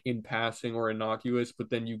like in passing or innocuous, but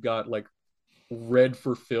then you got like read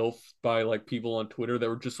for filth by like people on Twitter that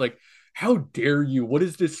were just like, "How dare you? What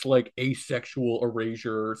is this like asexual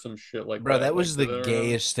erasure or some shit like Bro, that?" that was Like, the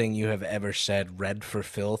gayest thing you have ever said. Red for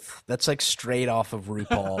filth. That's like straight off of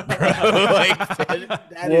RuPaul, bro. Like,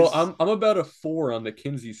 that well, is- I'm about a 4 on the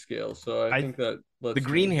Kinsey scale, so I think that the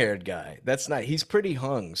green-haired guy. That's not. He's pretty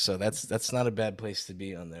hung, so that's not a bad place to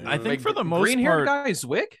be on there. I think for the most green-haired part, guy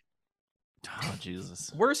Zwick. oh Jesus,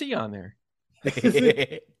 Where's he on there?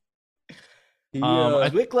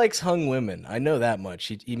 Zwick likes hung women. I know that much.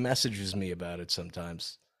 He messages me about it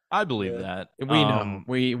sometimes. I believe Yeah. that. We know.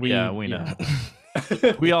 We yeah, we know.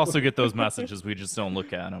 We also get those messages. We just don't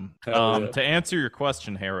look at them. Hell yeah. To answer your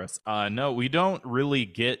question, Harris, no, we don't really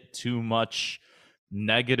get too much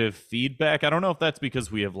negative feedback. I don't know if that's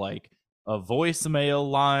because we have like a voicemail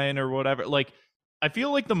line or whatever. Like, I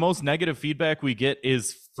feel like the most negative feedback we get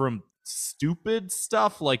is from stupid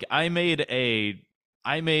stuff. Like, I made a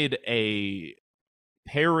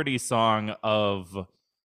parody song of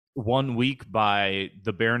 1 Week by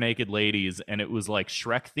the Bare Naked Ladies, and it was like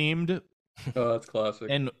Shrek themed. Oh, that's classic.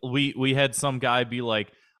 And we had some guy be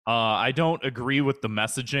like, I don't agree with the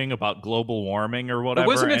messaging about global warming or whatever.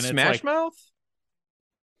 But wasn't it and Smash it's like, Mouth?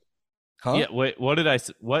 Huh? Yeah, wait, what did I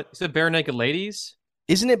say? What? Is it Bare Naked Ladies?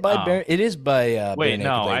 Isn't it by Oh. Bare? It is by Wait, Bare Naked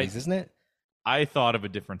no, Ladies, isn't it? I thought of a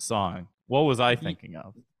different song. What was I thinking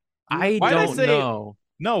of? I Why'd I don't say- know.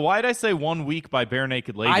 No, why'd I say 1 Week by Bare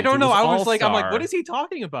Naked Ladies? I don't It know. was I was like, I'm like, All-Star. what is he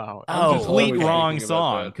talking about? Oh, Complete always wrong thinking about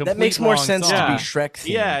song. that. Complete That makes more wrong sense song. to be Shrek themed.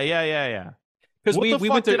 Yeah. Because What we the we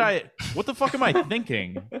fuck went to. What the fuck am I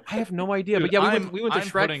thinking? I have no idea, Dude, but yeah, we went to I'm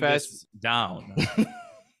Shrek putting Fest. this down.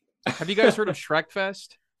 Have you guys heard of Shrek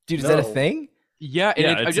Fest? Dude, is that a No. thing? Yeah, and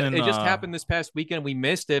Yeah, it it's in, just happened this past weekend. We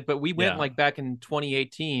missed it, but we went Yeah. like back in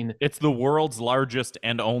 2018. It's the world's largest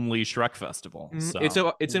and only Shrek festival. So. It's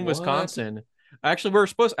in What? Wisconsin. Actually, we're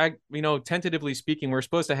supposed, tentatively speaking, we're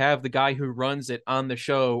supposed to have the guy who runs it on the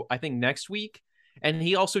show, I think next week, and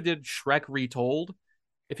he also did Shrek Retold.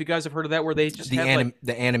 If you guys have heard of that, where they just had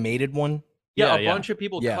The animated one. a Yeah. bunch of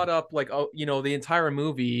people Yeah. cut up the entire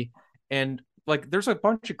movie, and like there's a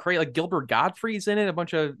bunch of crazy, like Gilbert Gottfried's in it, a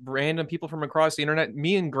bunch of random people from across the internet.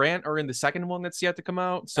 Me and Grant are in the second one that's yet to come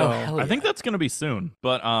out. So hell I think yeah. that's gonna be soon.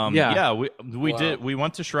 But Yeah. we Wow. we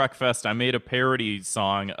went to Shrek Fest. I made a parody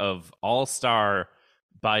song of All Star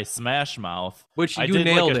by Smash Mouth. which I you did,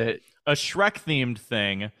 like, nailed it. A Shrek themed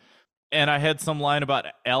thing, and I had some line about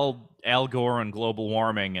Al Gore and global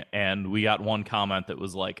warming, and we got one comment that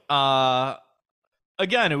was like,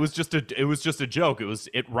 again, it was just a joke.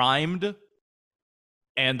 It rhymed.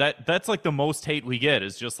 And that's like the most hate we get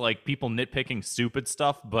is just like people nitpicking stupid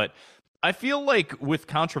stuff. But I feel like with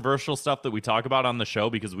controversial stuff that we talk about on the show,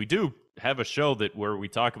 because we do have a show where we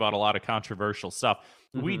talk about a lot of controversial stuff,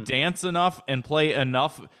 we dance enough and play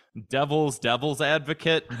enough devil's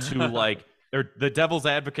advocate to like, or the devil's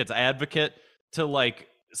advocate's advocate to like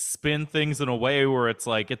spin things in a way where it's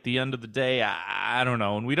like at the end of the day, I don't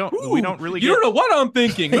know, and we don't really You don't know what I'm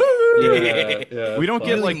thinking. Yeah, We don't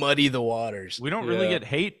get, Really like- muddy the waters. we don't really Yeah. get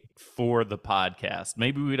hate for the podcast.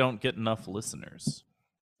 Maybe we don't get enough listeners.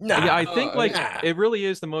 Nah. Yeah, I think like nah. it really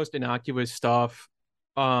is the most innocuous stuff.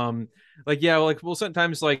 We'll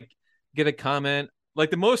sometimes like get a comment. Like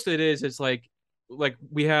the most it is, it's like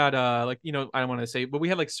we had I don't want to say, but we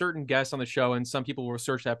had like certain guests on the show, and some people will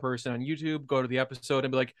search that person on YouTube, go to the episode,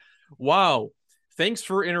 and be like, "Wow, thanks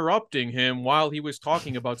for interrupting him while he was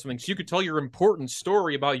talking about something, so you could tell your important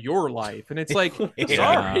story about your life." And it's like,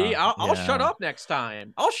 sorry, I'll Yeah. shut up next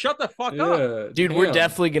time. I'll shut the fuck up. Yeah, Dude, we're damn.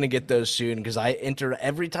 definitely gonna get those soon because I enter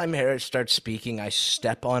every time Harris starts speaking, I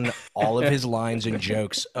step on all of his lines and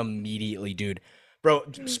jokes immediately, dude.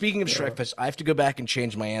 Bro, speaking of Shrek Fest, I have to go back and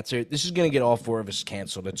change my answer. This is gonna get all four of us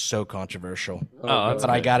canceled. It's so controversial, Oh, that's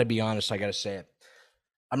but I okay. gotta be honest. I gotta say it.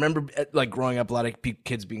 I remember like growing up, a lot of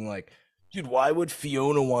kids being like, "Dude, why would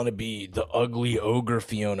Fiona want to be the ugly ogre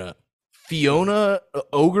Fiona?"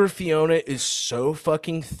 Ogre Fiona is so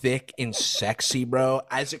fucking thick and sexy, bro.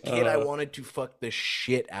 As a kid, I wanted to fuck the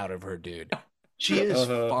shit out of her, dude. She is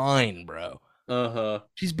fine, bro.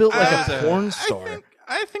 She's built like a porn star.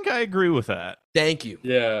 I think I agree with that. Thank you.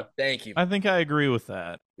 Yeah, Thank you. I think I agree with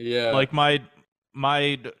that. yeah. Like my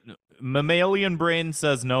mammalian brain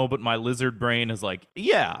says no, but my lizard brain is like,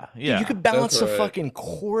 yeah. Dude, you could bounce That's a right. fucking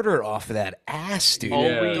quarter off of that ass, dude.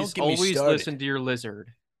 Yeah. Always, Don't get me always started. listen to your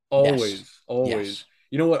lizard. Always. Yes.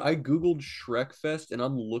 You know what? I googled Shrek Fest, and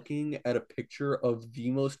I'm looking at a picture of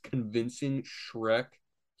the most convincing Shrek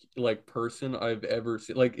like person I've ever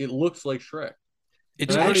seen. Like it looks like Shrek.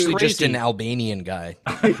 It's That's actually just crazy. an Albanian guy.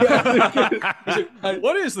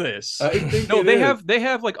 What is this? I think No, it they is.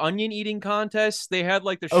 have like onion eating contests. They had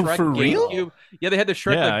like the Oh, Shrek for real? GameCube. Yeah, they had the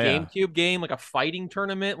Shrek Yeah, yeah. GameCube game, like a fighting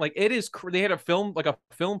tournament. Like it is. They had a film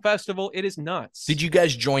festival. It is nuts. Did you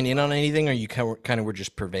guys join in on anything, or you kind of were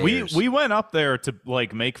just purveyors? We went up there to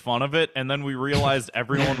like make fun of it, and then we realized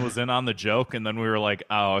everyone was in on the joke, and then we were like,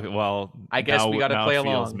 oh well, I guess we gotta now play it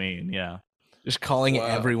feels along. mean, yeah. just calling Wow.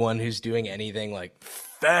 everyone who's doing anything like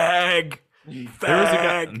fag. There was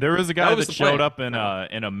a guy That that, was the showed plan. up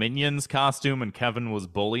in a Minions costume, and Kevin was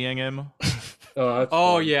bullying him. Oh, that's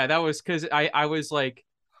Oh fun. yeah, that was because I was like,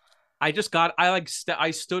 I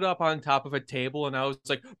stood up on top of a table and I was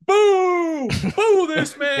like, boo, boo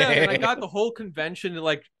this man. And I got the whole convention to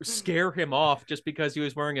like scare him off just because he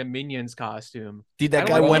was wearing a Minions costume. Dude, that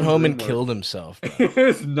guy went home and killed himself.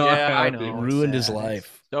 It's not happy. I know. Ruined his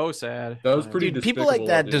life. So sad. That was pretty Dude, people like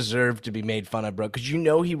that deserve to be made fun of, bro. Because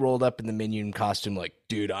he rolled up in the Minion costume like,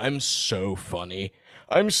 dude, I'm so funny.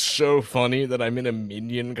 I'm so funny that I'm in a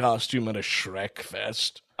Minion costume at a Shrek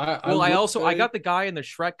fest. I got the guy in the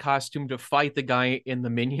Shrek costume to fight the guy in the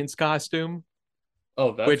Minions costume.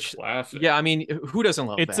 Oh, that's classic. Yeah, I mean, who doesn't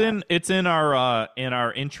love that? It's in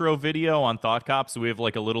our intro video on Thought Cops. We have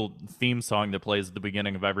like a little theme song that plays at the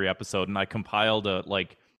beginning of every episode, and I compiled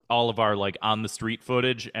all of our like on the street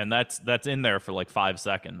footage, and that's in there for like 5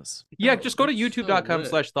 seconds. Yeah, just go to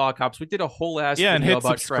youtube.com/thoughtcops. We did a whole ass and video hit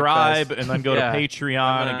about subscribe, and then go to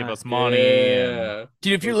Patreon and give us money. Yeah.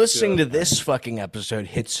 Dude, if you're listening to this fucking episode,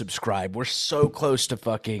 hit subscribe. We're so close to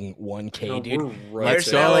fucking 1K, dude. Right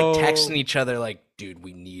They're like texting each other like, dude,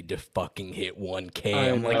 we need to fucking hit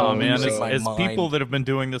 1K. I'm like, oh man, as people that have been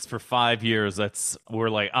doing this for 5 years, we're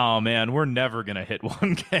like, oh man, we're never gonna hit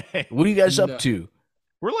 1K. What are you guys up to?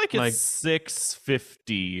 We're like at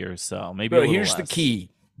 650 or so, maybe. Bro, here's the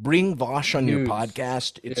key: bring Vosh on your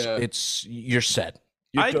podcast. You're set.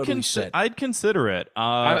 You're totally set. I'd consider it.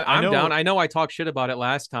 I'm down. I know I talked shit about it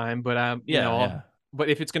last time, but but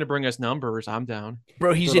if it's gonna bring us numbers, I'm down.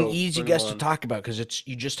 Bro, he's an easy guest to talk about because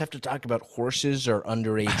you just have to talk about horses or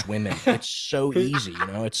underage women. It's so easy,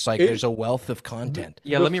 It's like there's a wealth of content.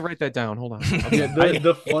 Yeah, let me write that down. Hold on.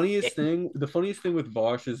 The funniest thing with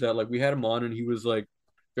Vosh is that like we had him on and he was like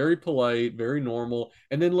very polite, very normal.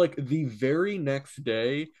 And then like the very next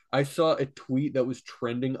day, I saw a tweet that was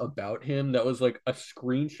trending about him that was like a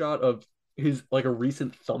screenshot of his like a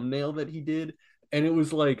recent thumbnail that he did. And it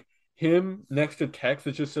was like him next to text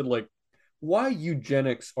that just said like, why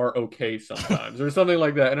eugenics are okay sometimes or something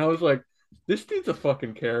like that. And I was like, this dude's a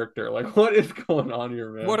fucking character. Like, what is going on here,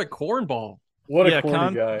 man? What a cornball. What a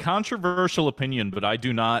corny guy. Controversial opinion, but I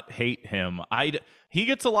do not hate him. He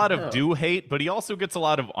gets a lot of do hate, but he also gets a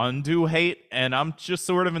lot of undo hate, and I'm just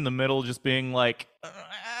sort of in the middle, just being like,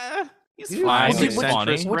 he's fine. He's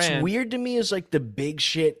funny. What's weird to me is like the big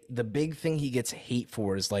thing he gets hate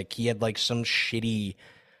for is like he had like some shitty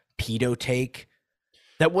pedo take.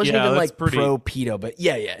 That wasn't even like pro pedo, but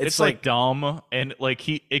yeah, it's like dumb, and like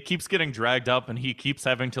it keeps getting dragged up, and he keeps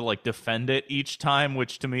having to like defend it each time,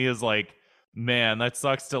 which to me is like, man, that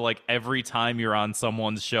sucks to like every time you're on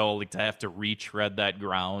someone's show, like to have to retread that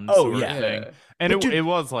ground. Thing. And it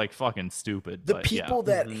was like fucking stupid. The people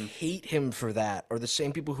that hate him for that are the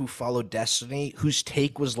same people who follow Destiny, whose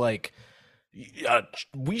take was like,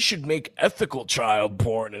 we should make ethical child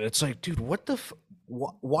porn, and it's like, dude, what the.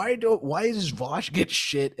 Why does Vosh get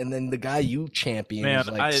shit and then the guy you champion is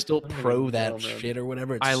like still pro that shit or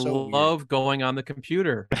whatever? It's love going on the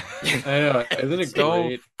computer. I know, isn't it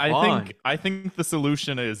great? I think the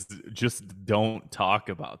solution is just don't talk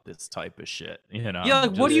about this type of shit. Yeah,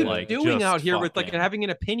 like what are you doing out here with like having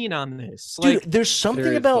an opinion on this? Dude, there's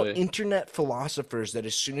something about internet philosophers that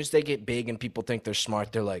as soon as they get big and people think they're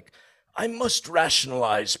smart, they're like, I must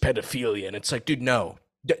rationalize pedophilia, and it's like, dude, no,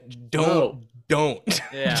 don't.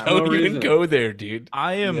 Yeah, don't even go there, dude.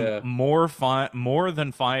 I am more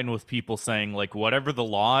than fine with people saying like whatever the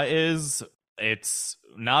law is, it's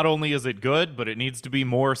not only is it good, but it needs to be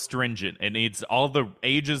more stringent. It needs all the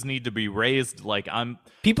ages need to be raised. Like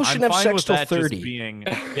people shouldn't have sex till 30.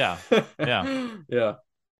 Yeah.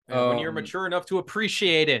 When you're mature enough to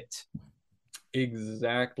appreciate it.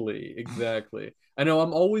 Exactly. I know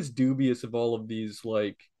I'm always dubious of all of these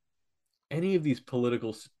like. Any of these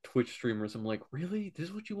political Twitch streamers, I'm like, really? This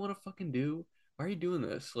is what you want to fucking do? Why are you doing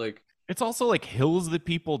this? Like, it's also like hills that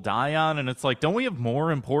people die on, and it's like, don't we have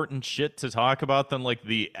more important shit to talk about than like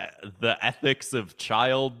the ethics of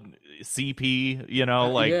child CP?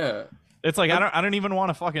 It's like I don't even want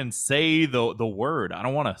to fucking say the word. I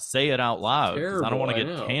don't want to say it out loud because I don't want to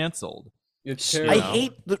get canceled. It's I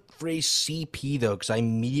hate the phrase CP though because I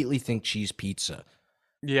immediately think cheese pizza.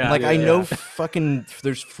 Yeah, I know fucking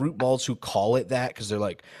there's fruit balls who call it that because they're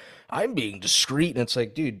like, I'm being discreet, and it's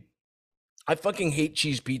like, dude, I fucking hate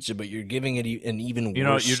cheese pizza, but you're giving it an even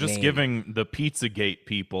worse you're just name. giving the Pizzagate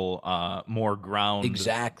people more ground.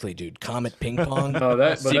 Exactly, dude. Comet ping pong.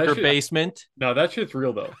 Secret basement. No, that shit's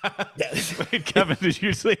real though. Wait, Kevin, did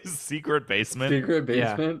you say secret basement? Secret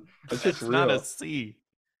basement. Yeah. That's just real. Not a C.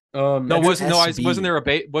 Wasn't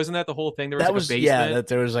there wasn't that the whole thing? There was a basement. That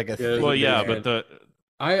there was like a but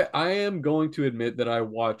I am going to admit that I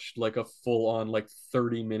watched like a full on like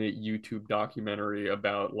 30-minute YouTube documentary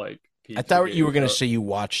about like I thought you were going to so. say you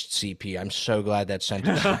watched CP. I'm so glad that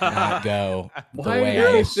sentence did not go the Why way would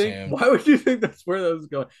I you think? assumed. Why would you think that's where that was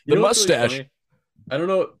going? You The know what's really mustache. funny? I don't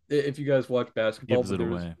know if you guys watch basketball, Gives but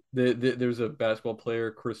it away. there's a basketball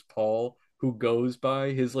player, Chris Paul, who goes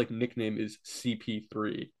by his like nickname is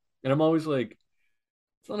CP3, and I'm always like,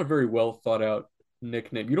 it's not a very well thought out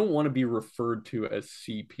nickname. You don't want to be referred to as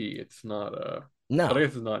CP. It's not No. but I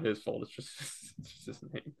guess it's not his fault. It's just his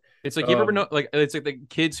name. It's like you ever know, like it's like the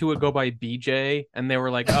kids who would go by BJ, and they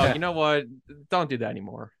were like, "Oh, you know what? Don't do that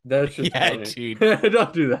anymore." That's just Yeah, funny. dude.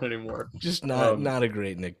 Don't do that anymore. Just not a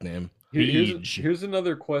great nickname. Here's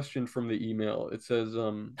another question from the email. It says,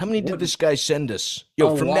 How many did this guy send us?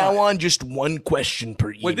 Yo, from now on, just one question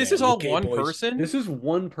per email. Wait, this is all okay, one boys? person? This is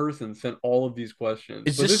one person sent all of these questions.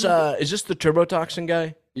 Is this the turbotoxin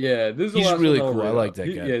guy? Yeah, this is the He's last really one I'll cool. I read like out. that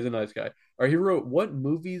guy. Yeah, he's a nice guy. All right, he wrote, what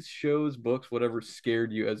movies, shows, books, whatever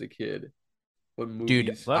scared you as a kid? What movies?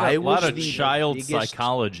 Dude, A lot of the child biggest-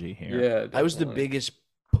 psychology here. Yeah, definitely. I was the biggest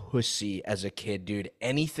pussy as a kid, dude.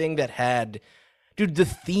 Anything that had, dude, the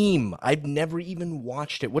theme. I've never even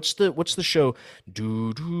watched it. What's the show?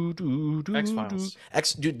 X-Files.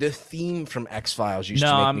 Dude, the theme from X-Files used No,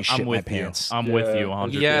 to make I'm me shit my with you. pants. I'm with you. Yeah.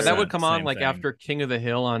 100%. Yeah, that would come on Same like thing. after King of the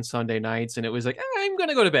Hill on Sunday nights, and it was like, I'm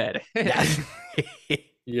gonna go to bed.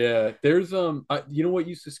 Yeah, there's you know what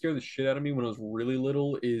used to scare the shit out of me when I was really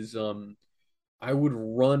little is I would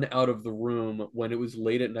run out of the room when it was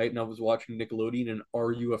late at night and I was watching Nickelodeon and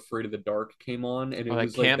Are You Afraid of the Dark came on, and it Like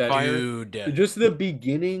was like that Campfire? Dude. just the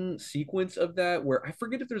beginning sequence of that where I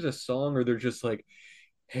forget if there's a song or they're just like,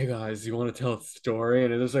 hey guys, you want to tell a story?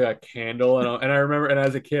 And there's like a candle, and I remember, and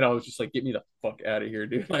as a kid I was just like, get me the fuck out of here,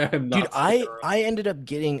 dude. Like, I'm not Dude, I ended up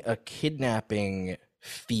getting a kidnapping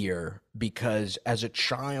fear because as a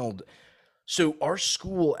child, so our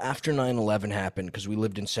school after 9/11 happened, because we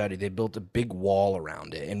lived in Saudi, they built a big wall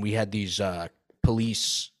around it, and we had these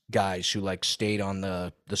police guys who like stayed on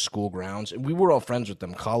the school grounds, and we were all friends with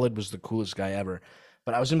them. Khalid was the coolest guy ever.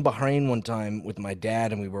 But I was in Bahrain one time with my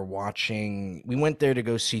dad, and we went there to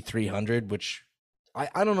go see 300, which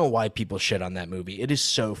I don't know why people shit on that movie. It is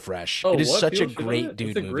so fresh. Oh, it is what? such a People shit on great it? dude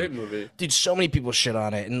It's a movie. great movie. Dude, so many people shit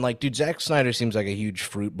on it. And like, dude, Zack Snyder seems like a huge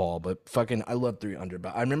fruit ball, but fucking, I love 300.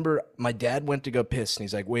 But I remember my dad went to go piss, and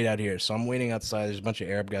he's like, wait out here. So I'm waiting outside. There's a bunch of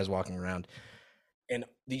Arab guys walking around. And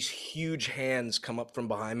these huge hands come up from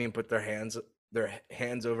behind me and put their hands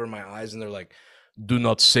over my eyes, and they're like, do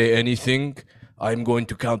not say anything. I'm going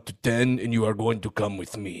to count to 10, and you are going to come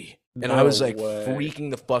with me. And I was like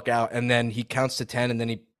freaking the fuck out. And then he counts to 10, and then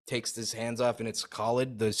he takes his hands off, and it's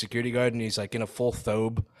Khalid, the security guard, and he's like in a full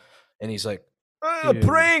thobe, and he's like, a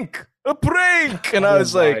prank. And I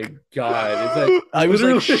was like, God, it's like I was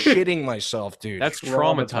like shitting myself, dude. That's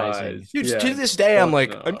traumatizing. Dude, Yeah, to this day, I'm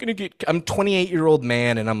like, no. I'm 28-year-old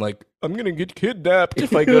man, and I'm like, I'm gonna get kidnapped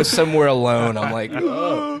if I go somewhere alone. I'm like,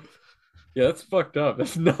 Oh. Yeah, that's fucked up.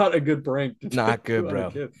 That's not a good prank. not good,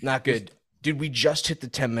 bro. Not good. Dude, we just hit the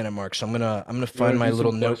 10-minute mark, so I'm gonna find my do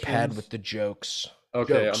little some notpad questions? with the jokes.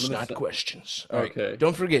 Okay, Jokes, I'm gonna not questions. All right. Okay.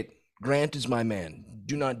 Don't forget, Grant is my man.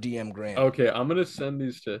 Do not DM Grant. Okay, I'm gonna send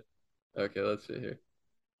these to. Okay, let's see here.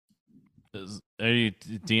 Are you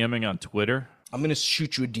DMing on Twitter? I'm gonna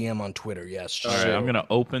shoot you a DM on Twitter. Yes. All right, I'm gonna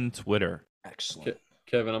open Twitter. Excellent.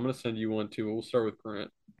 Kevin, I'm gonna send you one too. We'll start with Grant.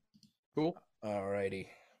 Cool. All righty.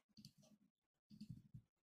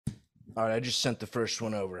 All right, I just sent the first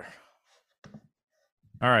one over.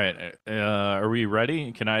 All right, are we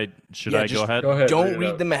ready? Should I go ahead? Go ahead. Don't it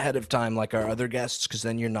read out. them ahead of time like our other guests, because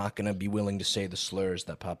then you're not gonna be willing to say the slurs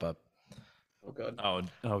that pop up. Oh God.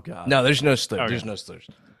 Oh God. No, there's no slurs. Okay. There's no slurs.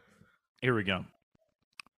 Here we go.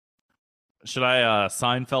 Should I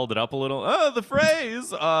Seinfeld it up a little? The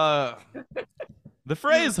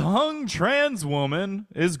phrase hung trans woman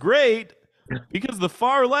is great because the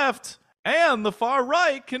far left and the far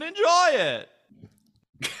right can enjoy it.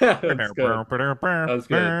 That's good.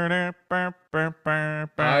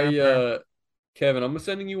 That's good. Kevin, I'm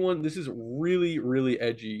sending you one. This is really, really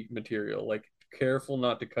edgy material. Like, careful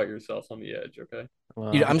not to cut yourself on the edge, okay?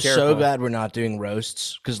 Well, Dude, be I'm so careful. glad we're not doing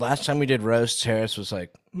roasts, because last time we did roasts, Harris was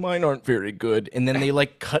like, mine aren't very good. And then they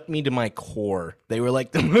like cut me to my core. They were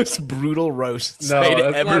like the most brutal roasts I'd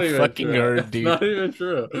that's ever not even fucking true. heard, That's dude. not even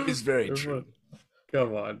true. It's very true.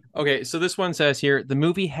 Come on. Okay, so this one says here the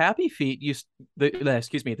movie Happy Feet used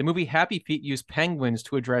the movie Happy Feet used penguins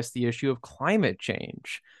to address the issue of climate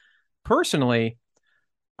change. Personally,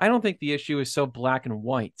 I don't think the issue is so black and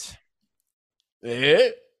white.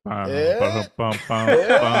 Eh? Yeah.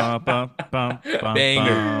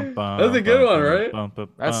 Banger. That's a good one, right?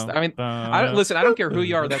 Listen, I don't care who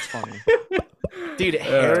you are, that's funny. Dude,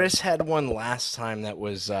 Harris had one last time that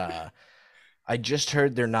was I just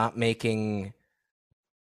heard they're not making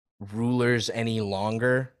rulers any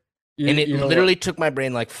longer. And it literally took my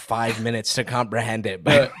brain like 5 minutes to comprehend it,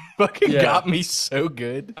 but it fucking got me so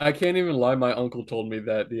good. I can't even lie. My uncle told me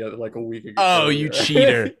that like a week ago. Oh, you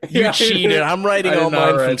cheater. You cheater. I'm writing all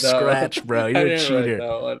mine from scratch, bro. You're a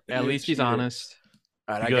cheater. At least he's honest.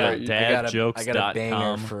 All right, I got a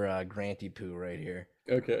banger for Granty Poo right here.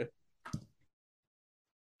 Okay.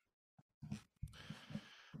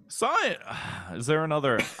 Is there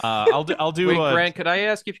another? I'll do. Wait, Grant, could I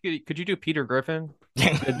ask if could you do Peter Griffin?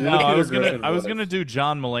 No, I was gonna do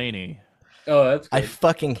John Mulaney. Oh, that's good. I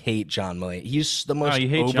fucking hate John Mulaney. He's the most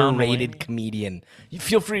overrated comedian. You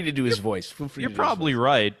feel free to do his voice. You're probably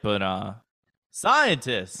right, but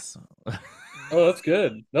scientists. Oh, that's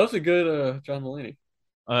good. That was a good John Mulaney.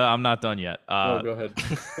 I'm not done yet. Go ahead.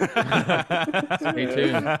 Me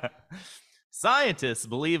too. Scientists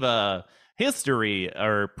believe history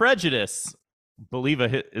or prejudice.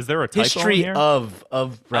 Is there a typo history here? of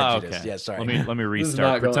prejudice? Okay. Yeah, sorry. Let me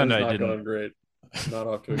restart. Pretend I didn't. Going great. Not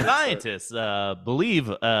off to a good Scientists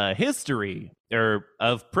believe history or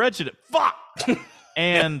of prejudice. Fuck.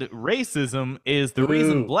 And racism is the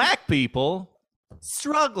reason black people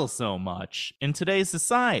struggle so much in today's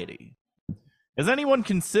society. Has anyone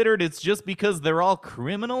considered it's just because they're all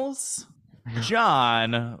criminals?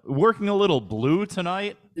 John, working a little blue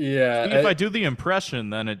tonight. Yeah. If I do the impression,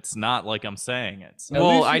 then it's not like I'm saying it. So.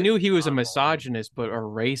 Well, I knew he was a misogynist, but a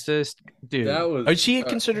racist, dude. Is he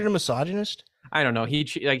considered a misogynist? I don't know.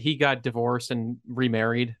 He got divorced and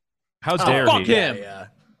remarried. How dare fuck he? him? Yeah.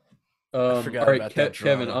 All forgot right, about that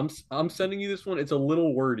Kevin. drama. I'm sending you this one. It's a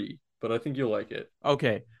little wordy, but I think you'll like it.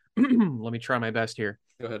 Okay. Let me try my best here.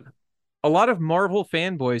 Go ahead. A lot of Marvel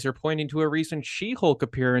fanboys are pointing to a recent She-Hulk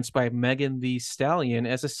appearance by Megan Thee Stallion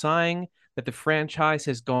as a sign that the franchise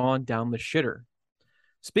has gone down the shitter.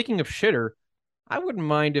 Speaking of shitter, I wouldn't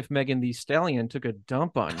mind if Megan Thee Stallion took a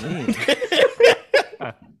dump on me.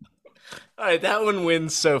 All right, that one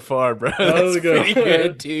wins so far, bro. That was Pretty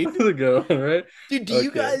good, dude. That was a good one, right? Dude, do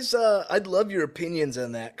you guys, I'd love your opinions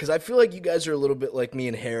on that, because I feel like you guys are a little bit like me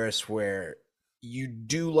and Harris, where you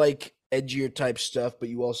do like edgier type stuff, but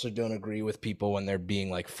you also don't agree with people when they're being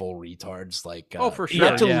like full retards. Like, for sure.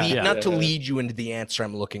 Not to lead you into the answer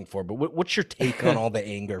I'm looking for, but what's your take on all the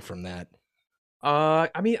anger from that? I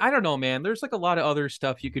mean, I don't know, man. There's like a lot of other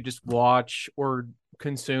stuff you could just watch or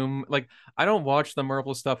consume. Like, I don't watch the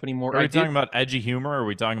Marvel stuff anymore. Are we talking about edgy humor, or are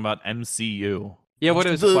we talking about MCU? Yeah, what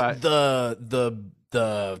is the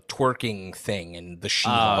twerking thing and the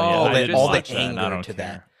She-Hulk, all the anger to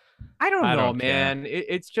that. I don't know, man.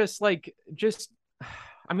 It's just like,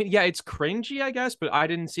 I mean, yeah, it's cringy, I guess, but I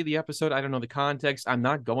didn't see the episode. I don't know the context. I'm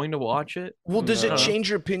not going to watch it. Well, does it change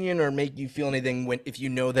your opinion or make you feel anything if you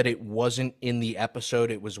know that it wasn't in the episode?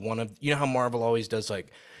 It was one of, you know how Marvel always does, like,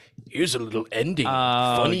 here's a little ending,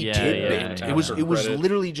 funny tidbit. Yeah. It was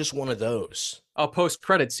literally just one of those. A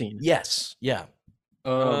post-credit scene. Yes, yeah.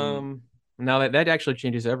 Now that actually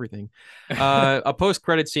changes everything. A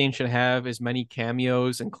post-credit scene should have as many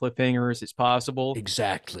cameos and cliffhangers as possible.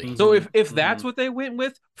 Exactly. So if that's what they went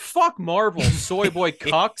with, fuck Marvel, soy boy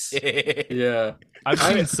cucks. Yeah. I've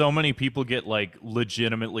seen so many people get like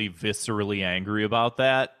legitimately viscerally angry about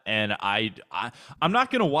that, and I'm not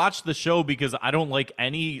gonna watch the show because I don't like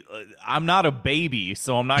any. I'm not a baby,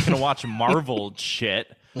 so I'm not gonna watch Marvel shit.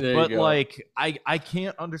 But like, I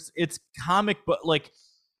can't understand. It's comic, but like.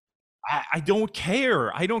 I don't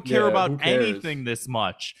care. I don't care about anything this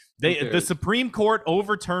much. The Supreme Court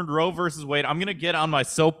overturned Roe versus Wade. I'm gonna get on my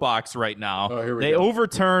soapbox right now. They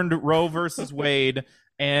overturned Roe versus Wade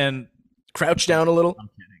and crouch down a little. I'm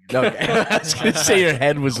kidding. Okay. I was gonna say your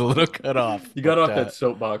head was a little cut off. You got off that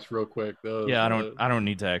soapbox real quick. Yeah, I don't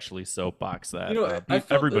need to actually soapbox that. You know,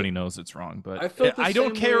 everybody knows it's wrong, but I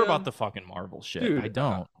don't care about the fucking Marvel shit. Dude, I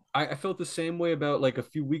don't. I felt the same way about like a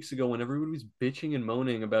few weeks ago when everybody was bitching and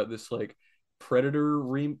moaning about this like Predator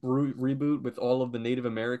reboot with all of the Native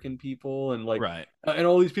American people and like and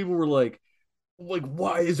all these people were like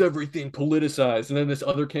why is everything politicized? And then this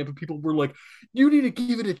other camp of people were like, you need to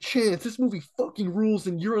give it a chance. This movie fucking rules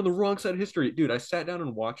and you're on the wrong side of history. Dude, I sat down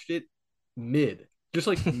and watched it mid. just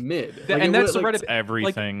like mid. And that's the Reddit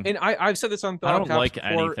everything. And I've said this on I don't like before.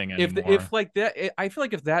 anything anymore. If like that, I feel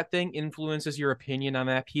like if that thing influences your opinion on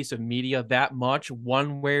that piece of media that much,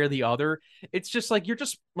 one way or the other, it's just like you're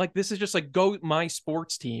just like, this is just like, go my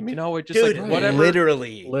sports team, you know? It just Dude, like whatever.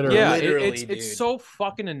 Literally. Yeah, literally, it's so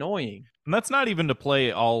fucking annoying. And that's not even to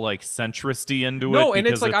play all like centristy into it. No, and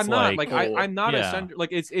it's like, I'm not yeah. a like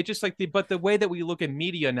it's just like the way that we look at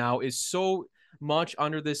media now is so much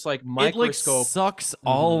under this like microscope. It like sucks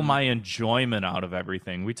all my enjoyment out of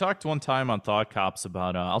everything. We talked one time on Thought Cops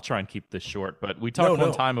about I'll try and keep this short, but we talked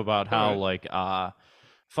one time about how like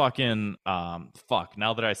fucking fuck,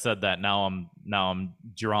 now that I said that, now I'm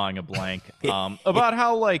drawing a blank about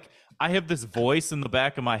how like I have this voice in the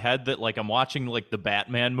back of my head that like I'm watching like the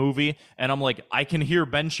Batman movie and I'm like, I can hear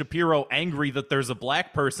Ben Shapiro angry that there's a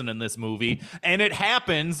black person in this movie, and it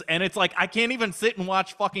happens, and it's like I can't even sit and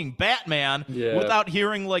watch fucking Batman without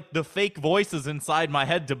hearing like the fake voices inside my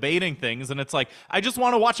head debating things, and it's like I just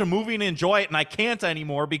want to watch a movie and enjoy it, and I can't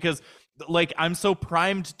anymore because like I'm so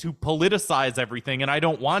primed to politicize everything, and I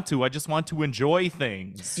don't want to. I just want to enjoy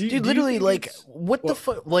things. Dude, literally, like, what the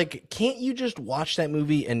fuck? Like, can't you just watch that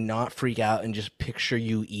movie and not freak out and just picture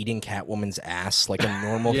you eating Catwoman's ass like a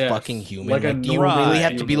normal fucking human? Like, do you really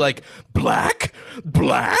have to be like, black?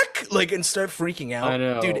 Like, and start freaking out? I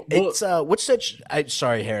know. Dude, it's, what's that?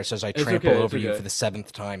 Sorry, Harris, as I trample over you for the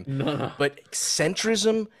 7th time. No. But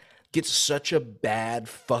centrism gets such a bad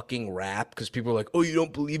fucking rap because people are like, oh, you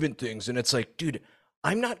don't believe in things. And it's like, dude,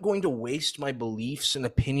 I'm not going to waste my beliefs and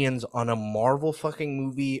opinions on a Marvel fucking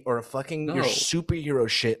movie or a fucking your superhero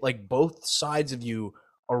shit. Like, both sides of you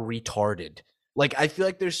are retarded. Like, I feel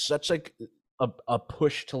like there's such like a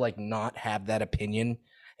push to like not have that opinion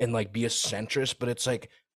and like be a centrist, but it's like,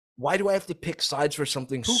 why do I have to pick sides for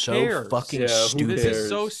something so fucking stupid? This is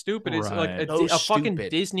so stupid. It's like a fucking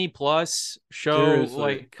Disney Plus show. Seriously.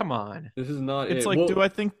 Like, come on. This is not It's it. like, do I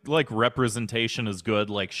think like representation is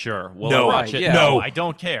good? Like, sure. Will I watch it? Yeah. No, I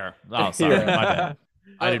don't care. Oh, sorry. My bad.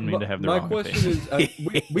 I didn't mean to have the wrong question opinion.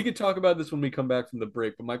 is, we could talk about this when we come back from the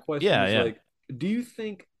break, but my question is like, do you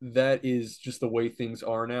think that is just the way things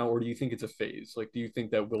are now, or do you think it's a phase? Like, do you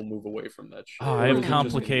think that we'll move away from that shit? I have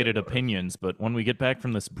complicated opinions, but when we get back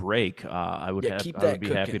from this break, I would be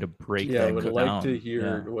happy to break that down. I would like to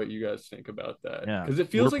hear what you guys think about that. Yeah, because it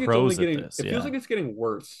feels like it's only getting feels like it's getting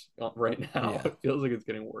worse right now. It feels like it's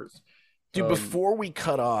getting worse. Dude, before we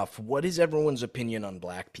cut off, what is everyone's opinion on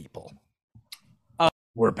black people?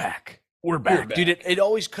 We're back. Dude, it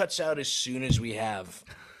always cuts out as soon as we have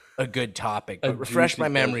a good topic, but refresh my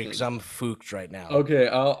memory because I'm fooked right now. Okay,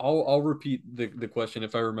 I'll repeat the question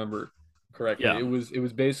if I remember correctly. Yeah. It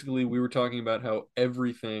was basically, we were talking about how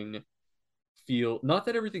everything not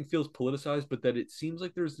that everything feels politicized, but that it seems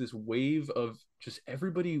like there's this wave of just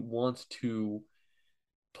everybody wants to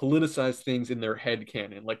politicize things in their head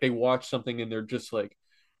canon. Like, they watch something and they're just like,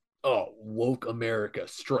 oh, woke America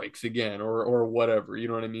strikes again, or whatever, you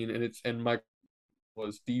know what I mean? And my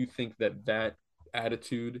was, do you think that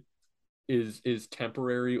attitude is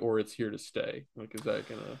temporary, or it's here to stay? Like, is that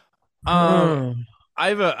gonna I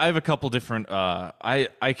have a couple different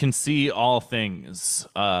I can see all things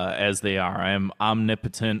as they are. I am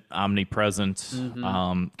omnipotent, omnipresent.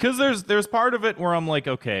 Because there's part of it where I'm like,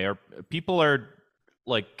 okay, people are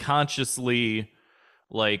like consciously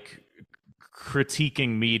like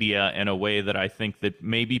critiquing media in a way that I think that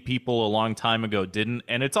maybe people a long time ago didn't.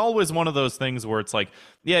 And it's always one of those things where it's like,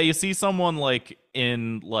 yeah, you see someone like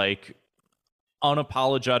in like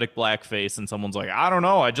unapologetic blackface and someone's like, I don't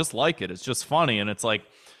know, I just like it, it's just funny. And it's like,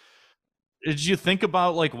 did you think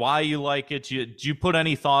about like why you like it? Do you put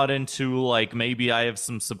any thought into like, maybe I have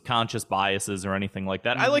some subconscious biases or anything like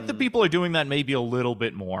that? I like that people are doing that maybe a little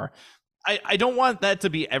bit more. I don't want that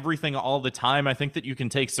to be everything all the time. I think that you can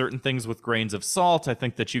take certain things with grains of salt. I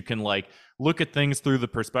think that you can like look at things through the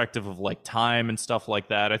perspective of like time and stuff like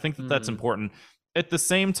that. I think that that's important. At the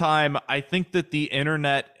same time, I think that the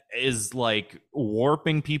internet is like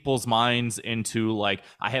warping people's minds into like,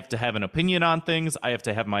 I have to have an opinion on things. I have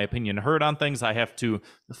to have my opinion heard on things. I have to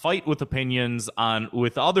fight with opinions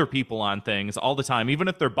with other people on things all the time. Even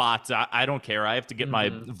if they're bots, I don't care. I have to get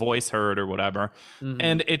my voice heard or whatever.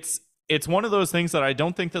 And it's one of those things that I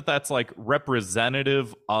don't think that that's like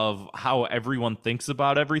representative of how everyone thinks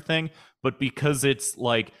about everything, but because it's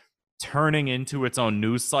like turning into its own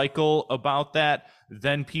news cycle about that,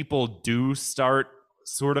 then people do start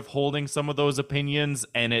sort of holding some of those opinions.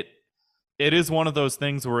 And it is one of those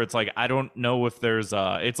things where it's like, I don't know if there's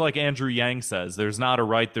it's like Andrew Yang says, there's not a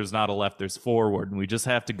right, there's not a left, there's forward. And we just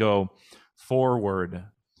have to go forward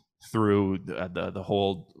through the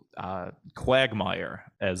whole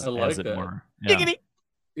quagmire. as I like it that. were. Yeah.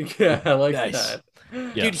 Yeah, I like Nice. that.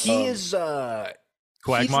 Yeah. Dude, he's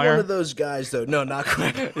Quagmire? one of those guys though. No, not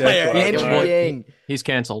Quagmire. Yeah, Andrew Quagmire. Yang. He's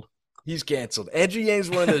canceled. He's canceled. Andrew Yang's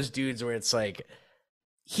one of those dudes where it's like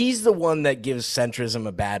he's the one that gives centrism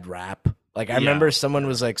a bad rap. Like I remember someone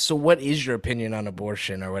was like, "So what is your opinion on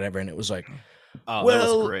abortion or whatever?" And it was like, Oh, well,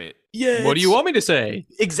 that was great. Yeah. What do you want me to say?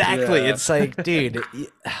 Exactly. Yeah. It's like, dude,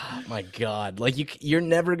 oh my God. Like you're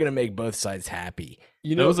never gonna make both sides happy.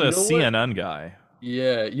 You That know, was a you know CNN what? guy.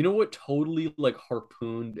 Yeah, you know what totally like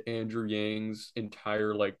harpooned Andrew Yang's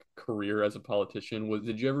entire like career as a politician was,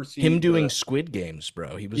 did you ever see Him doing Squid Games,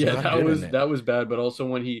 bro. He was not good in it. that was bad, but also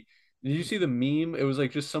when he, did you see the meme? It was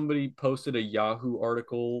like just somebody posted a Yahoo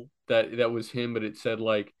article that was him, but it said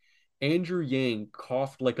like Andrew Yang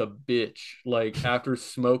coughed like a bitch like after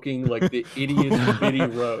smoking like the ittiest bitty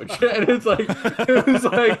roach. And it's like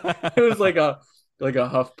it was like a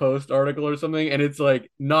HuffPost article or something, and it's like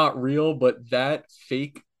not real, but that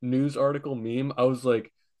fake news article meme, I was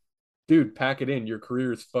like, dude, pack it in. Your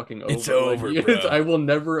career is fucking over. It's over, like, bro. I will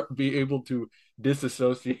never be able to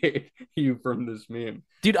disassociate you from this meme.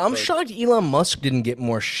 Dude, I'm Like- shocked Elon Musk didn't get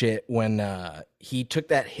more shit when he took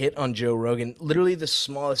that hit on Joe Rogan, literally the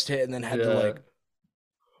smallest hit, and then had to Yeah. like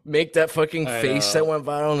make that fucking I face know. that went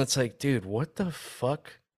viral. And it's like, dude, what the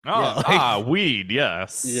fuck? Oh, Yeah, like- weed,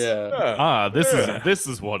 yes. Yeah. This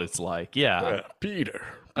is what it's like. Yeah. Peter.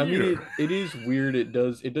 I mean, it is weird. It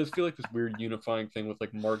does feel like this weird unifying thing with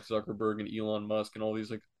like Mark Zuckerberg and Elon Musk and all these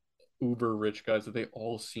like uber rich guys that they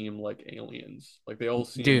all seem like aliens. Like they all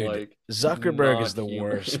seem Dude, like Zuckerberg is not the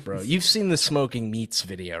humans. worst, bro. You've seen the smoking meats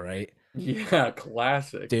video, right? Yeah,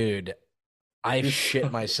 classic. Dude, I It's shit so-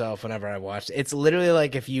 myself whenever I watch it. It's literally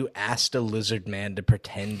like if you asked a lizard man to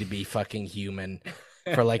pretend to be fucking human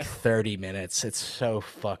for like 30 minutes. It's so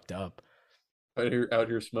fucked up. out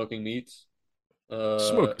here smoking meats.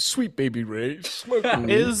 Sweet baby Ray. Smoking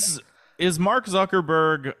meats. Is Mark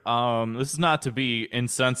Zuckerberg, this is not to be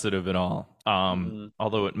insensitive at all,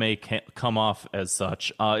 although it may come off as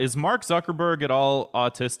such. Is Mark Zuckerberg at all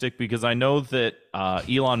autistic? Because I know that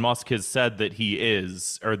Elon Musk has said that he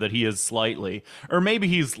is, or that he is slightly, or maybe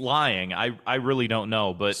he's lying. I really don't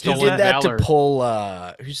know. But He is did that valor. to pull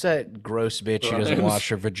who's that gross bitch who doesn't Grimes. wash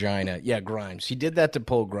her vagina? Yeah, Grimes. He did that to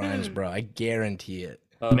pull Grimes, bro. I guarantee it.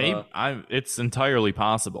 Maybe it's entirely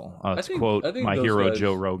possible. To think- quote I think my those hero guys-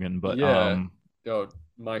 Joe Rogan, but Yeah. Oh,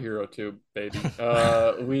 my hero too, baby.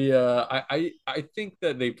 I think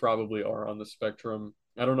that they probably are on the spectrum.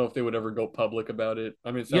 I don't know if they would ever go public about it.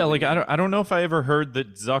 I mean, it's yeah, not like really- I don't know if I ever heard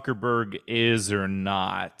that Zuckerberg is or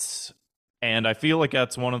not. And I feel like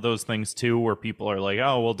that's one of those things too where people are like,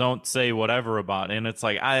 "Oh, well, don't say whatever about it." And it's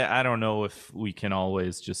like I don't know if we can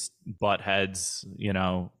always just butt heads, Yeah.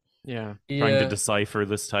 trying to Yeah. decipher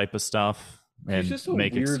this type of stuff He's and just a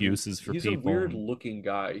make weird- excuses for he's people. a weird looking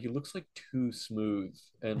guy. He looks like too smooth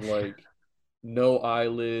and like no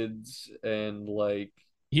eyelids and like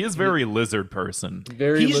He is very lizard person.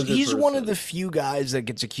 very lizard He's one of person. the few guys that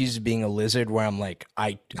gets accused of being a lizard where I'm like,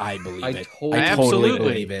 I believe I it. totally, I totally Absolutely.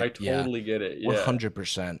 believe it. I totally get it. Yeah.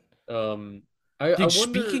 100%. I Dude, wonder...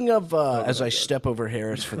 speaking of, as my I God. step over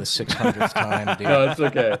Harris for the 600th time, dude. No, it's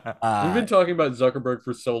okay. We've uh, been talking about Zuckerberg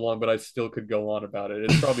for so long, but I still could go on about it.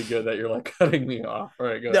 It's probably good that you're like cutting me off. All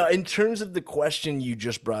right, go no, ahead. in terms of the question you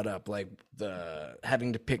just brought up, like the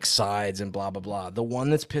having to pick sides and blah blah blah. The one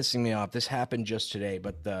that's pissing me off. This happened just today,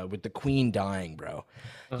 but with the Queen dying, bro.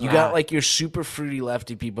 You got like your super fruity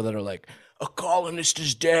lefty people that are like, a colonist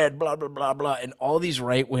is dead, blah blah blah blah, and all these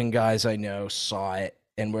right wing guys I know saw it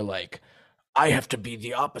and were like, I have to be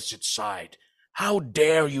the opposite side. How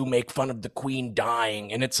dare you make fun of the Queen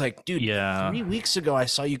dying? And it's like, dude, Yeah. 3 weeks ago I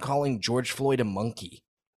saw you calling George Floyd a monkey.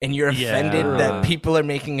 And you're Yeah. offended that people are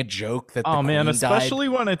making a joke that the Oh man, Queen especially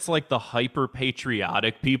when it's like the hyper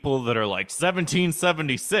patriotic people that are like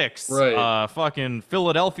 1776, Right. fucking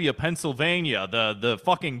Philadelphia, Pennsylvania, the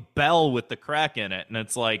fucking bell with the crack in it, and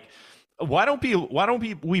it's like, why don't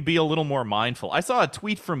we be a little more mindful? I saw a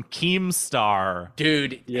tweet from Keemstar.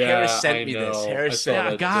 Dude, Yeah, Harris sent I me know. this. I Harris saw sent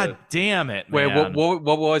that. me God damn it, Wait, man. what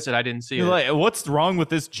was it? I didn't see it. Like, what's wrong with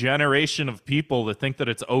this generation of people that think that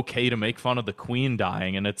it's okay to make fun of the Queen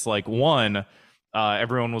dying? And it's like, one,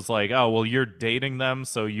 everyone was like, "Oh, well, you're dating them,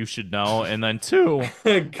 so you should know." And then two,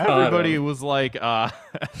 everybody was like, I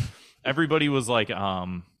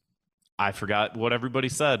forgot what everybody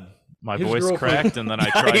said. My His voice girlfriend- cracked, and then I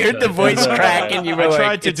tried. I heard the voice crack, and you were I like,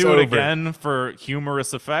 tried to "It's do it over." again for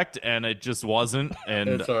humorous effect, and it just wasn't. And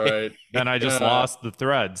It's all right. then I just lost the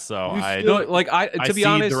thread. So You I still- No, like I to be cede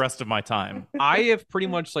honest, the rest of my time. I have pretty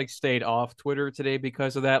much like stayed off Twitter today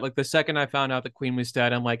because of that. Like the second I found out the Queen was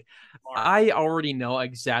dead, I'm like, I already know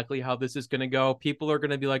exactly how this is gonna go. People are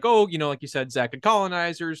gonna be like, oh, like you said, Zach, the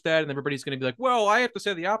colonizer's dead, and everybody's gonna be like, well, I have to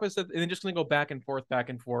say the opposite, and then just gonna go back and forth,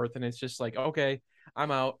 and it's just like, okay, I'm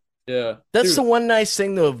out. Yeah. That's Dude, the one nice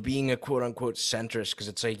thing though of being a quote unquote centrist, because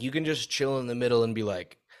it's like you can just chill in the middle and be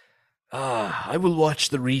like, I will watch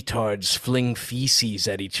the retards fling feces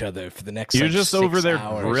at each other for the next. You're like, just 6 over there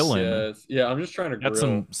hours. grilling. yes. Yeah, I'm just trying to Got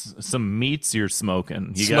grill. some meats you're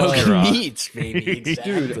smoking. You got Smoking your meats, baby.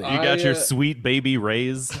 Exactly. Dude, you got your I, sweet baby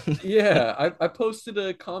rays. Yeah, I posted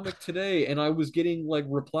a comic today, and I was getting like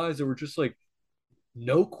replies that were just like,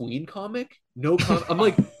 "No Queen comic, no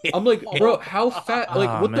comic." I'm like, bro, how fat? Like,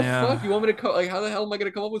 Aw, what man. the fuck? You want me to like, how the hell am I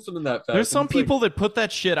gonna come up with something that fast? There's some And it's like, people that put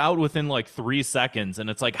that shit out within like 3 seconds, and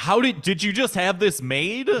it's like, how did you just have this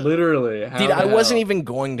made? literally, how Dude, the I wasn't hell? even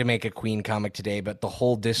going to make a Queen comic today, but the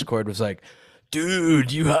whole Discord was like,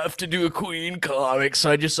 dude, you have to do a Queen comic. So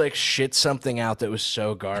I just like shit something out that was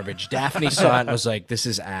so garbage. Daphne saw it and was like, this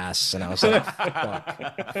is ass. And I was like,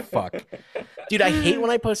 fuck. Dude, I hate when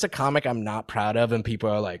I post a comic I'm not proud of and people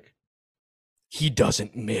are like, he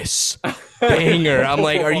doesn't miss. Banger. I'm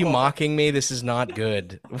like, are you mocking me? This is not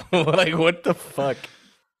good. Like, what the fuck?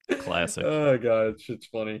 Classic. Oh god, shit's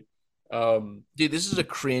funny. Dude, this is a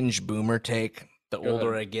cringe boomer take. The Go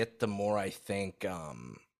older ahead. I get, the more I think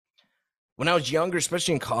when I was younger,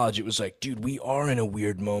 especially in college, it was like, dude, we are in a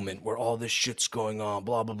weird moment where all this shit's going on,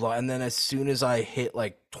 blah, blah, blah. And then as soon as I hit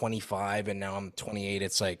like 25 and now I'm 28,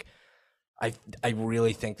 it's like, I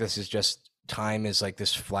really think this is just time is like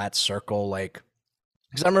this flat circle. Like,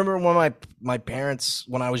 because I remember when my parents,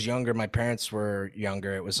 when I was younger, my parents were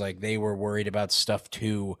younger, it was like they were worried about stuff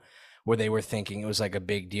too, where they were thinking it was like a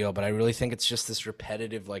big deal. But I really think it's just this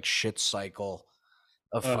repetitive like shit cycle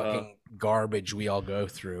of fucking garbage we all go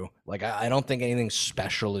through. Like, I don't think anything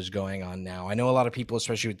special is going on now. I know a lot of people,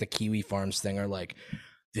 especially with the Kiwi Farms thing, are like,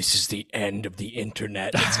 this is the end of the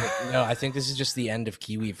internet. It's like, no, I think this is just the end of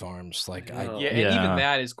Kiwi Farms. Like, No. Yeah, and even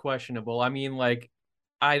that is questionable. I mean, like,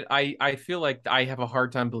 I feel like I have a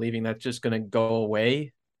hard time believing that's just gonna go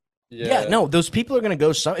away. yeah, no, those people are gonna go.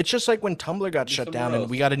 It's just like when Tumblr got Be shut somewhere down, and else.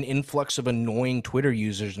 we got an influx of annoying Twitter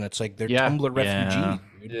users, and it's like they're Yeah. Tumblr refugees. Yeah.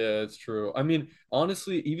 Dude. Yeah, it's true. I mean,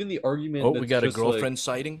 honestly, even the argument. Oh, that's we got a just girlfriend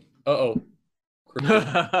sighting. Like,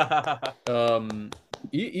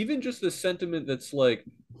 Yeah, even just the sentiment that's like,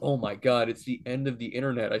 oh my god, it's the end of the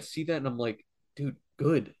internet. I see that and I'm like, dude,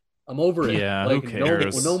 good. I'm over it. Yeah, like, who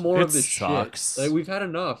cares? No more It of this sucks. shit. Like, we've had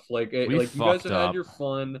enough. Like, We like you guys fucked have had up. your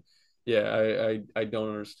fun. Yeah, I don't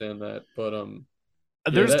understand that, but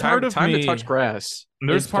There's that- part of time me. to touch grass.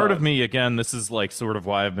 There's It's part of time. me, again, this is like sort of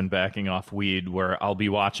why I've been backing off weed, where I'll be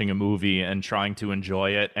watching a movie and trying to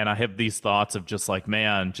enjoy it, and I have these thoughts of just like,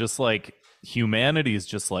 man, just like humanity is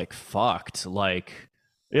just like fucked.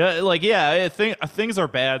 Things are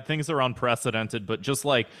bad, things are unprecedented, but just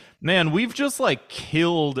like, man, we've just like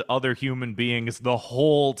killed other human beings the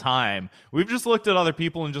whole time. We've just looked at other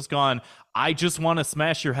people and just gone, I just want to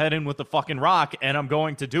smash your head in with a fucking rock, and I'm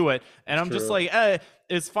going to do it. And I'm just true. like,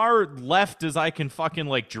 as far left as I can fucking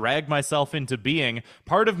like drag myself into being,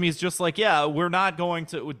 part of me is just like, yeah, we're not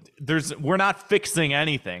fixing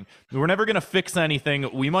anything. We're never going to fix anything.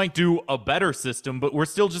 We might do a better system, but we're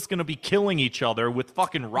still just going to be killing each other with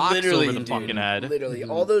fucking rocks over the dude, fucking head. Literally,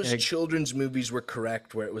 all those Yeah. children's movies were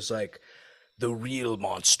correct, where it was like, the real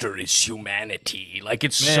monster is humanity. Like,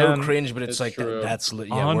 it's so Man, cringe, but it's it's like true.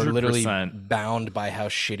 we're literally 100%. bound by how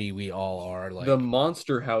shitty we all are. Like, the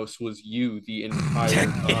monster house was you the entire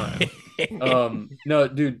time. No,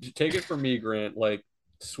 dude, take it from me, Grant. Like,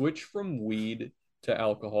 switch from weed to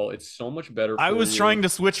alcohol. It's so much better for I was you. trying to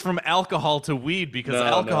switch from alcohol to weed because No,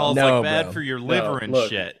 alcohol is no. like No, bad bro. for your liver and look,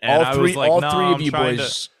 shit. And I was like, all no, three of I'm you trying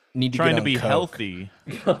boys need to trying get to on be Coke. healthy.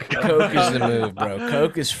 Coke is the move, bro.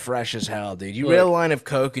 Coke is fresh as hell, dude. You Look. read a line of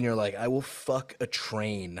Coke and you're like, I will fuck a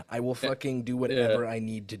train. I will fucking do whatever I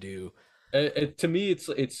need to do. To me,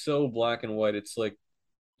 it's so black and white. It's like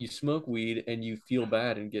you smoke weed and you feel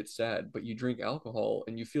bad and get sad, but you drink alcohol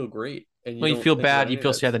and you feel great. And When you don't feel think about bad, any you of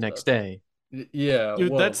feel that sad the stuff. next day. Yeah, Dude,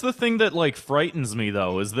 well, that's the thing that like frightens me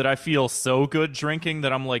though, is that I feel so good drinking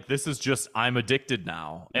that I'm like, this is just, I'm addicted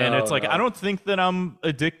now. And No, it's like, no. I don't think that I'm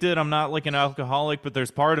addicted. I'm not like an alcoholic, but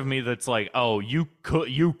there's part of me that's like, oh, you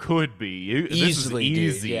could be. Easily, dude,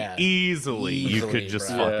 this is easy. yeah. Easily. You Easily, could just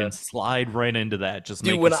bro. fucking Yeah. slide right into that. Just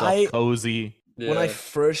Dude, make when yourself I- cozy. When I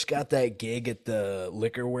first got that gig at the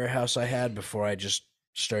liquor warehouse I had before I just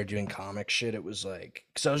started doing comic shit, it was like,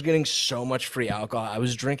 because I was getting so much free alcohol. I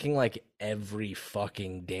was drinking like every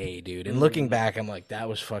fucking day, dude. And looking back, I'm like, that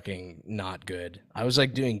was fucking not good. I was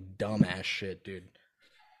like doing dumbass shit, dude.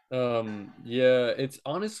 Yeah, it's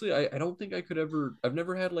honestly, I don't think I could ever, I've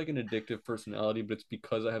never had like an addictive personality, but it's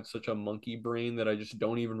because I have such a monkey brain that I just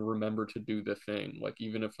don't even remember to do the thing. Like,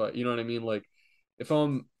 even if I, you know what I mean? Like, if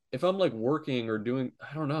I'm like working or doing,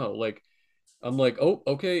 I don't know, like, I'm like, oh,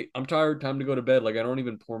 okay, I'm tired, time to go to bed. Like, I don't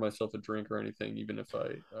even pour myself a drink or anything, even if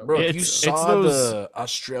I, Bro, if want you to. saw the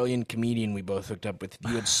Australian comedian we both hooked up with, if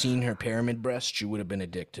you had seen her pyramid breast, you would have been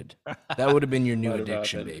addicted. That would have been your new Might have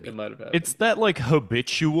addiction, happened. baby. It might have happened. It's that like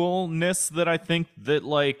habitualness that I think that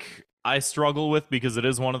like I struggle with, because it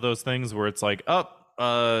is one of those things where it's like,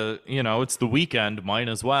 you know, it's the weekend, might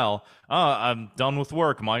as well. Oh, I'm done with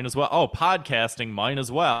work, might as well. Oh, podcasting, might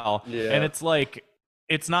as well. Yeah. And it's like,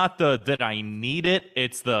 it's not the that I need it,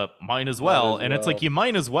 it's the might as well. And it's like, you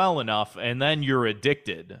might as well enough, and then you're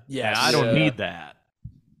addicted. Yes. And I don't need that.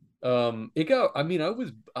 It got, I mean, I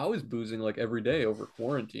was boozing like every day over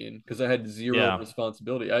quarantine because I had zero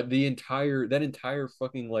responsibility. That entire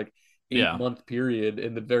fucking like 8-month period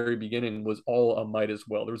in the very beginning was all a might as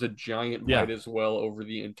well. There was a giant might as well over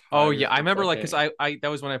the entire. Oh yeah, I remember like, because I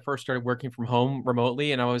that was when I first started working from home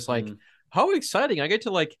remotely, and I was like, how exciting! I get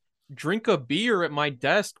to like drink a beer at my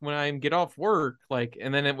desk when I get off work, like,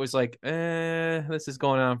 and then it was like, this is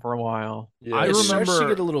going on for a while. Yeah, I It starts remember to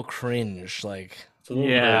get a little cringe, like. It's a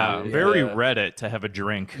little crazy, very yeah. Reddit to have a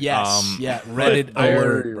drink. Yes, Reddit Very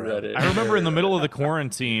alert, bro. Reddit. I remember in the middle of the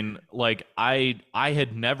quarantine, like I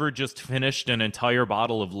had never just finished an entire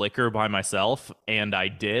bottle of liquor by myself, and I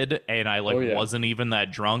did, and I like wasn't even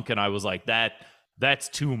that drunk, and I was like, that's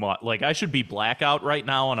too much. Like, I should be blackout right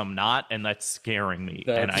now, and I'm not, and that's scaring me.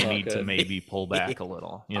 That's and I not need to good. maybe pull back a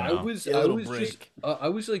little. You know? I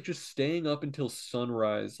was like just staying up until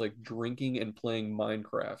sunrise, like drinking and playing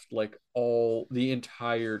Minecraft, like all the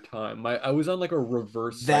entire time. I was on like a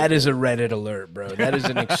reverse. That is a cycle. Reddit alert, bro. That is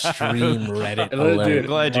an extreme Reddit And alert. I'm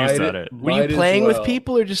glad you said it. Were you playing with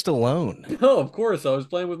people or just alone? No, of course. I was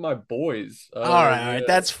playing with my boys. All right.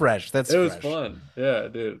 That's fresh. It was fun. Yeah,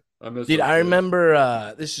 dude. Dude, I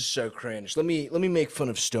remember this is so cringe. Let me make fun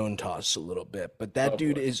of Stone Toss a little bit, but that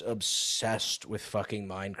dude is obsessed with fucking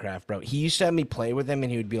Minecraft, bro. He used to have me play with him,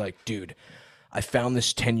 and he would be like, dude, I found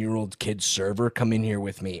this 10-year-old kid's server, come in here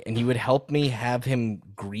with me. And he would help me have him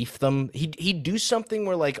grief them. He'd do something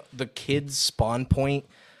where like the kid's spawn point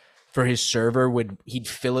for his server he'd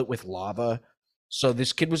fill it with lava. So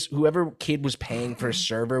this whoever kid was paying for a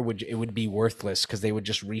server would be worthless because they would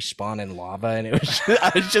just respawn in lava, and it was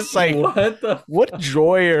I was just like, what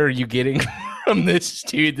joy are you getting from this,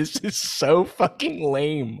 dude? This is so fucking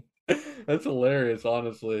lame. That's hilarious,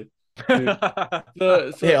 honestly.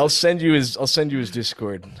 Hey, I'll send you his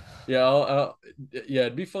Discord. Yeah,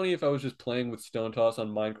 it'd be funny if I was just playing with Stone Toss on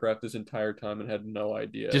Minecraft this entire time and had no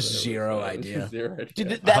idea. Just zero idea. Zero idea. Dude,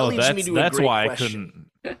 that leads me to a great why question.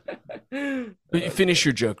 I couldn't. Finish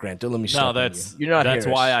your joke, Grant. Don't let me stop. No, you're not. That's Harris.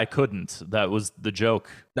 why I couldn't. That was the joke.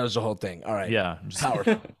 That was the whole thing. All right. Yeah.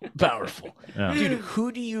 Powerful. Yeah. Dude,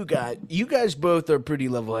 who do you got? You guys both are pretty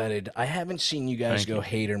level-headed. I haven't seen you guys go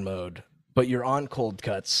hater mode, but you're on cold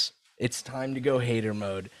cuts. It's time to go hater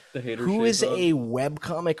mode. The hater Who is mode? a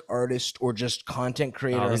webcomic artist or just content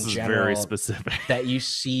creator this in is general very specific that you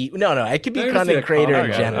see? No, it could be I content creator in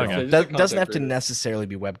okay, general. okay. Doesn't have to necessarily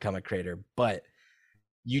be webcomic creator, but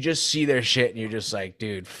you just see their shit and you're just like,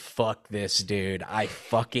 dude, fuck this dude. I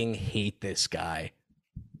fucking hate this guy.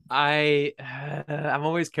 I'm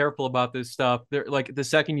always careful about this stuff. There, like the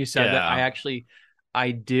second you said that,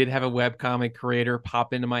 I did have a webcomic creator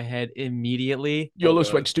pop into my head immediately. YOLO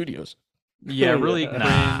Swag Studios. Yeah, really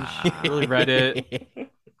cringe. Really Reddit.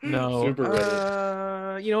 No. Super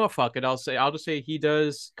Reddit. You know what? Fuck it. I'll just say he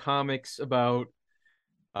does comics about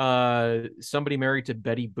somebody married to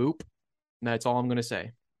Betty Boop. And that's all I'm gonna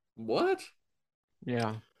say. What?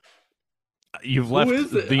 Yeah. You've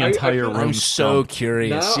left the entire room. I'm so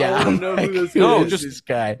curious. Now I know who this is. This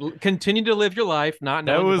guy. Continue to live your life, not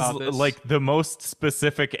knowing about this. That was like the most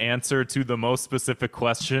specific answer to the most specific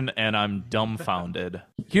question, and I'm dumbfounded.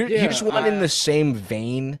 Here's one in the same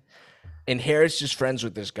vein, and Harris is friends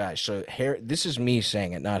with this guy. So this is me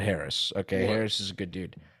saying it, not Harris. Okay, what? Harris is a good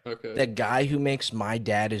dude. Okay. That guy who makes My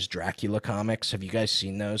Dad is Dracula comics. Have you guys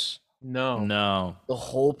seen those? No. The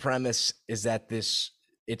whole premise is that this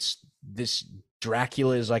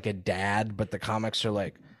Dracula is like a dad, but the comics are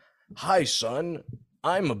like, "Hi, son,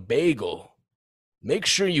 I'm a bagel. Make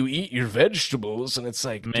sure you eat your vegetables." And it's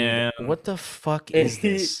like, man, dude, what the fuck is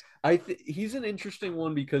this? He's an interesting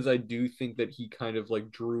one because I do think that he kind of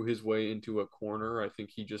like drew his way into a corner. I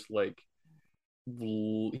think he just like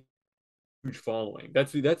huge following.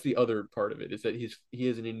 That's the other part of it, is that he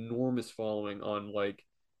has an enormous following on like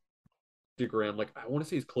Instagram. Like I want to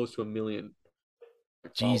say he's close to 1 million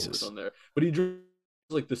followers Jesus. on there, but he drew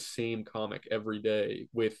like the same comic every day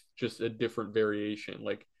with just a different variation,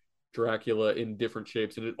 like Dracula in different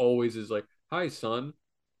shapes, and it always is like, "Hi, son,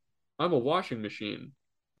 I'm a washing machine.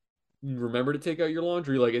 Remember to take out your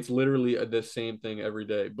laundry." Like it's literally the same thing every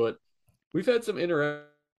day. But we've had some interaction.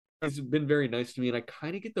 He's been very nice to me, and I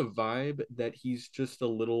kind of get the vibe that he's just a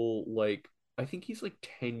little like, I think he's like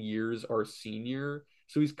 10 years our senior,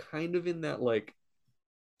 so he's kind of in that like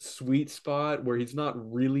sweet spot where he's not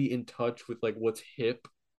really in touch with like what's hip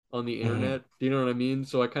on the internet. Do you know what I mean?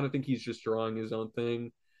 So I kind of think he's just drawing his own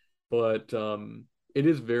thing, but it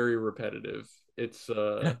is very repetitive. It's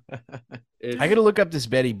I gotta look up this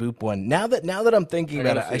Betty Boop one. Now that I'm thinking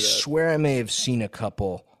about it, I swear I may have seen a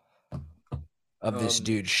couple of this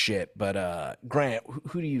dude's shit. But Grant,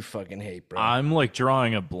 who do you fucking hate, bro? I'm like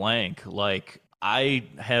drawing a blank. Like I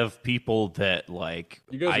have people that like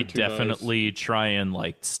I definitely nice. Try and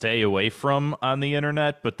like stay away from on the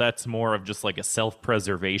internet, but that's more of just like a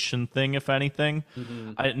self-preservation thing, if anything.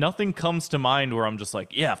 Nothing comes to mind where I'm just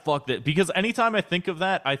like, yeah, fuck that. Because anytime I think of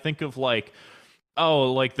that, I think of like,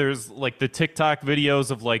 oh, like there's like the TikTok videos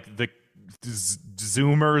of like the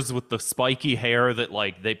Zoomers with the spiky hair that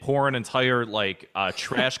like they pour an entire like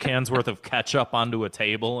trash can's worth of ketchup onto a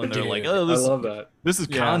table, and they're like, oh, I love that. This is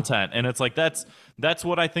content. And it's like that's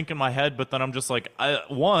what I think in my head, but then I'm just like,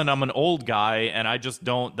 one, I'm an old guy and I just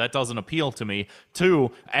don't, that doesn't appeal to me.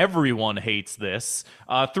 Two, everyone hates this.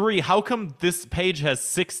 Three, how come this page has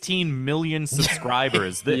 16 million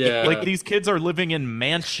subscribers? Like these kids are living in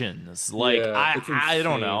mansions. Like I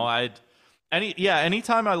don't know.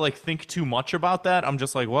 Anytime I like think too much about that, I'm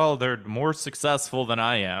just like, well, they're more successful than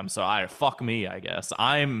I am, so fuck me, I guess.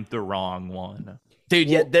 I'm the wrong one. Dude,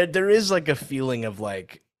 yeah, there is like a feeling of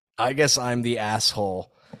like, I guess I'm the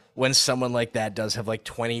asshole when someone like that does have like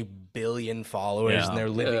 20 billion followers and they're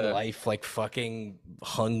living life like fucking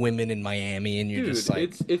hung women in Miami, and you're just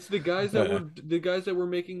like, it's the guys that were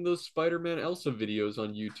making those Spider-Man Elsa videos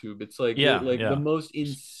on YouTube. It's like the most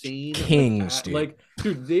insane kings, dude. Like,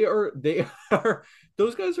 dude, they are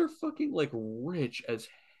those guys are fucking like rich as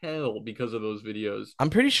hell because of those videos. I'm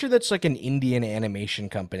pretty sure that's like an Indian animation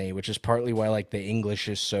company, which is partly why like the English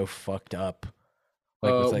is so fucked up.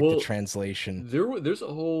 Like with like the translation. There's a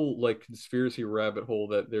whole like conspiracy rabbit hole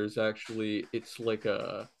that there's actually, it's like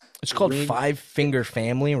it's called Five Finger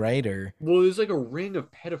Family, right? Or there's like a ring of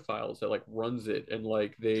pedophiles that like runs it, and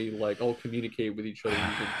like they like all communicate with each other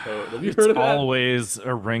using code. Have you heard of that? Always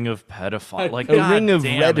a ring of pedophiles, like a ring of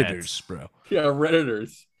Redditors, bro. Yeah,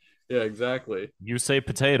 Redditors. Yeah, exactly. You say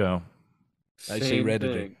potato. I say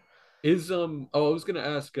Redditor. Is I was gonna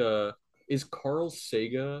ask, is Carl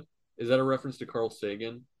Sagan? Is that a reference to Carl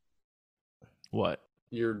Sagan? What?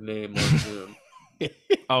 Your name on Zoom.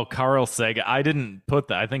 Oh, Carl Sagan. I didn't put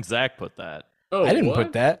that. I think Zach put that. Oh, I didn't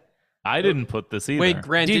put that. I didn't put this either. Wait,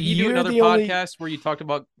 Grant, did you do another podcast where you talked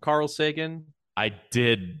about Carl Sagan? I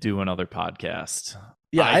did do another podcast.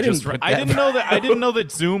 Yeah, I didn't know that. I didn't know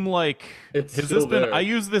that Zoom like has this been there. I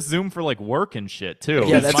use this Zoom for like work and shit too.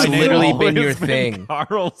 Yeah, that's literally been your thing.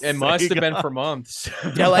 Carl it must have been for months.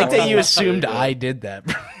 Yeah, I like that you assumed I did that.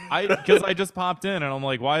 Because I just popped in and I'm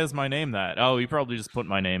like, why is my name that? Oh, you probably just put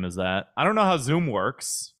my name as that. I don't know how Zoom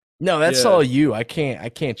works. No, that's all you. I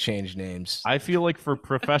can't change names. I feel like for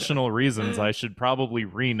professional reasons, I should probably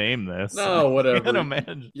rename this. No, whatever. I can't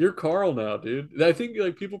imagine. You're Carl now, dude. I think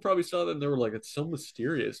like people probably saw that and they were like, it's so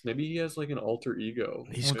mysterious. Maybe he has like an alter ego.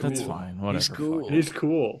 He's cool. That's fine. Whatever. He's cool. He's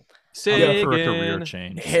cool. Sagan. For a career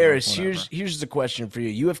change. Harris, so here's the question for you.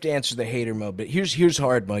 You have to answer the hater mode, but here's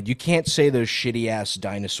hard mode. You can't say those shitty ass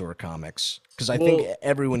dinosaur comics because I think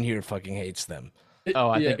everyone here fucking hates them.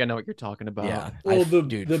 I think I know what you're talking about. Yeah. Well,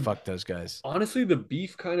 fuck those guys. Honestly, the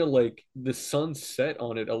beef kind of like the sun set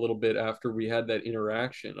on it a little bit after we had that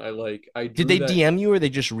interaction. Did they DM you or they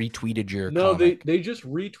just retweeted your comic? They just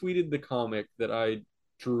retweeted the comic that I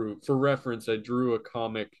drew. For reference, I drew a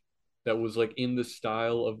comic that was like in the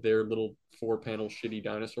style of their little 4-panel shitty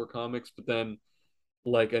dinosaur comics, but then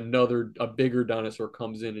like a bigger dinosaur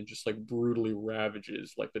comes in and just like brutally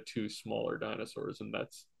ravages like the 2 smaller dinosaurs, and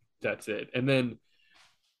that's it.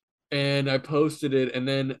 And I posted it, and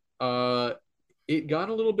then it got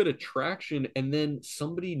a little bit of traction, and then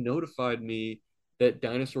somebody notified me that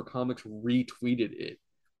Dinosaur Comics retweeted it,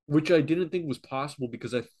 which I didn't think was possible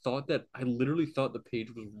because I literally thought the page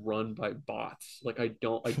was run by bots. Like I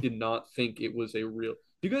did not think it was a real.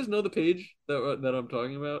 Do you guys know the page that I'm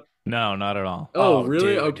talking about? No, not at all. Oh,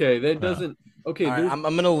 really? Dude. Okay, that No. doesn't. Okay, All right, I'm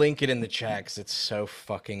gonna link it in the chat because it's so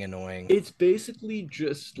fucking annoying. it's basically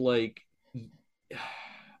just like,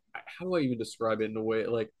 how do I even describe it in a way?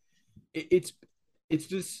 Like, it's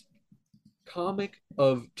this comic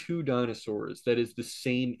of two dinosaurs that is the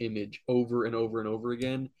same image over and over and over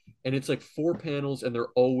again, and it's like 4 panels, and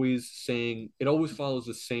they're always saying it always follows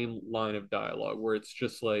the same line of dialogue where it's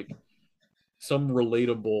just like some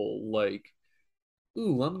relatable like,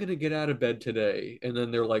 ooh, I'm gonna get out of bed today, and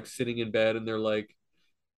then they're like sitting in bed and they're like,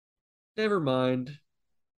 never mind,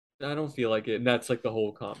 I don't feel like it, and that's like the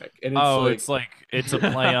whole comic. And it's a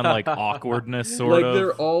play on like awkwardness, sort like of.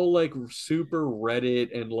 they're all like super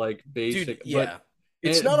Reddit and like basic. Dude, yeah.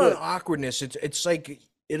 It's not on awkwardness. It's like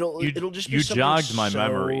it'll just be something jogged my so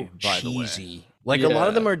memory, by the way. cheesy. Like a lot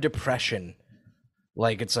of them are depression.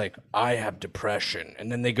 Like it's like, I have depression,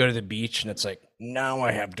 and then they go to the beach and it's like, now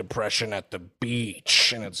I have depression at the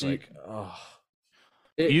beach, and it's like, oh.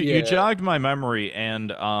 You jogged my memory,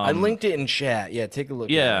 and I linked it in chat. Yeah, take a look.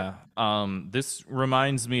 Yeah, this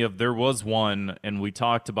reminds me of, there was one, and we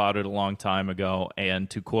talked about it a long time ago. And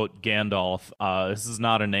to quote Gandalf, this is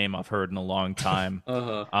not a name I've heard in a long time.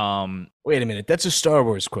 Wait a minute, that's a Star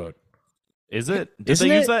Wars quote. Is it? Did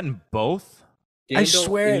they use that in both? Gandalf, I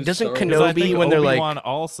swear, it doesn't Kenobi when they're Obi-Wan like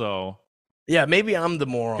also. Yeah, maybe I'm the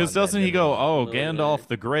moron. Because doesn't he go, "Oh, Gandalf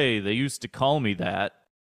the Grey? They used to call me that."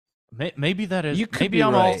 Maybe that is. Maybe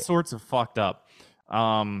I'm all sorts of fucked up.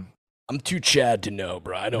 I'm too Chad to know,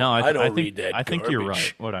 bro. I don't read that. I think you're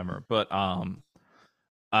right. Whatever. But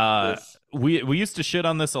we used to shit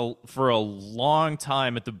on this for a long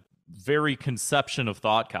time at the very conception of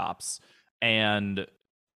Thought Cops, and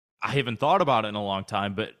I haven't thought about it in a long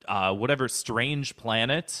time. But whatever, Strange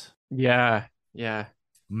Planet. Yeah.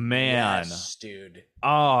 Man, yes, dude. Oh,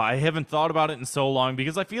 I haven't thought about it in so long,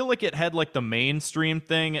 because I feel like it had like the mainstream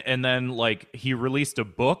thing, and then like he released a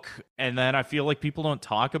book, and then I feel like people don't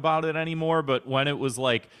talk about it anymore. But when it was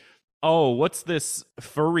like, oh, what's this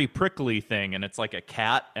furry prickly thing? And it's like a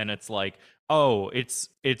cat, and it's like, oh, it's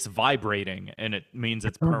vibrating, and it means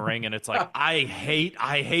it's purring, and it's like, I hate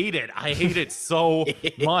it. I hate it so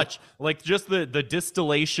much. Like just the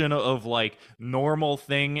distillation of like normal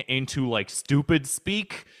thing into like stupid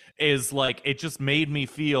speak is like, it just made me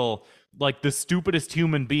feel like the stupidest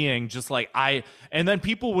human being. Just like and then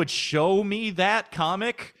people would show me that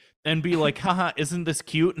comic and be like, haha, isn't this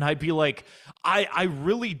cute? And I'd be like, I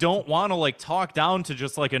really don't want to like talk down to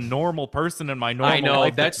just like a normal person in my normal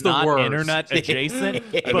life that's the not worst. Internet adjacent.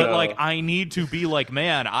 But like, I need to be like,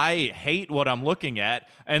 man, I hate what I'm looking at.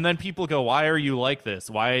 And then people go, why are you like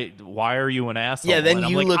this? Why are you an asshole? Yeah, then and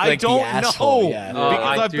I'm you like, look I like don't the asshole. know, Yeah.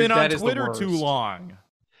 because I've been on that is the Twitter worst. too long.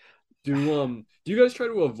 Do you guys try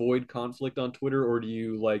to avoid conflict on Twitter, or do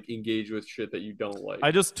you like engage with shit that you don't like?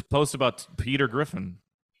 I just post about Peter Griffin.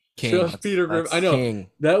 King. Just Peter Griffin. I know. King.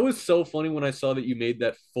 That was so funny when I saw that you made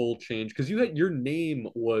that full change, because your name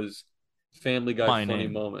was Family Guy My Funny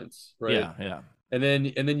name. Moments, right? Yeah. And then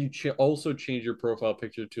you also changed your profile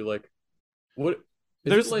picture to like, what?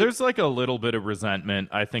 There's like a little bit of resentment,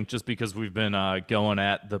 I think, just because we've been going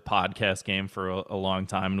at the podcast game for a long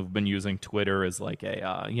time, and we've been using Twitter as like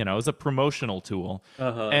a as a promotional tool.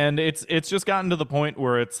 And it's just gotten to the point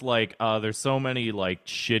where it's like there's so many like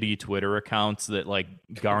shitty Twitter accounts that like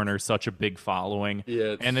garner such a big following.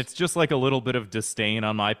 Yeah, and it's just like a little bit of disdain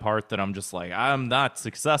on my part that I'm just like, I'm not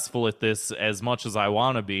successful at this as much as I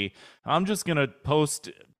want to be. I'm just gonna post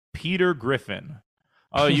Peter Griffin.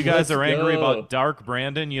 Oh, you guys are angry about Dark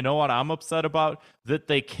Brandon. You know what I'm upset about? That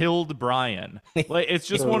they killed Brian. Like, it's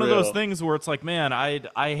just one of those things where it's like, man,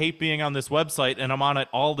 I hate being on this website, and I'm on it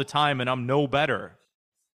all the time, and I'm no better.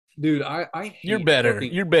 Dude, I hate You're better.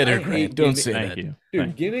 You're better, Grant. Don't say that. Thank you.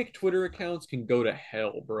 Dude, gimmick Twitter accounts can go to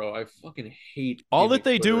hell, bro. I fucking hate all that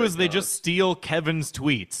they Twitter do is they accounts. just steal Kevin's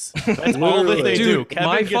tweets. That's all that they do.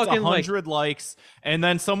 Kevin gets 100 likes, and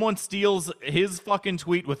then someone steals his fucking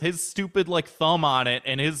tweet with his stupid like thumb on it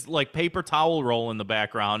and his like paper towel roll in the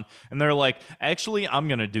background, and they're like, actually, I'm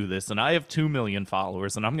gonna do this, and I have 2 million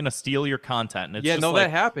followers, and I'm gonna steal your content. And it's just like,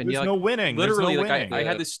 that happened. There's no winning. Literally, there's no like winning. I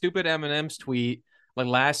had this stupid M&M's tweet like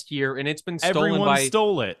last year, and it's been stolen Everyone by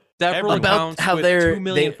stole it. several accounts how with they're 2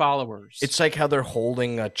 million followers. It's like how they're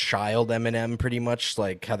holding a child Eminem, pretty much,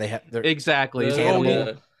 like how they have exactly. It's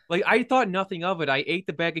animal. Like, I thought nothing of it. I ate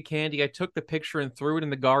the bag of candy, I took the picture and threw it in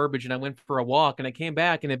the garbage, and I went for a walk, and I came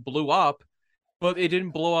back and it blew up, but it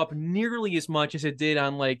didn't blow up nearly as much as it did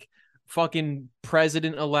on like fucking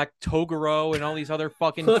president-elect Toguro and all these other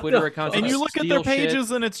fucking Twitter accounts. And that you look at their steal shit.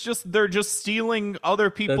 pages, and it's just they're just stealing other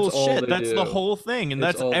people's all shit. they That's the do. whole thing, and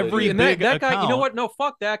That's that's all they every do. And big that guy, account. you know what? No,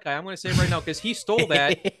 fuck that guy. I'm gonna say it right now because he stole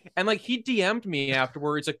that, and like he DM'd me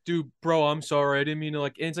afterwards, like, dude, bro, I'm sorry, I didn't mean to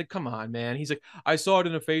like. And it's like, come on, man. He's like, I saw it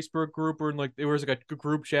in a Facebook group, or in like there was like a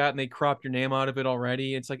group chat, and they cropped your name out of it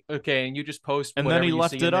already. It's like, okay, and you just post, And whatever then he you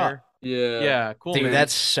left see it in up. there. Yeah. Yeah, cool, Dude, man.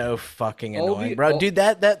 that's so fucking All annoying, the- bro. all- Dude,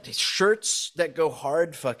 that shirts that go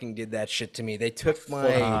hard fucking did that shit to me. They took my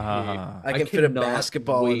I can fit a cannot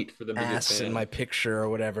basketball wait for them to get ass in banned. my picture or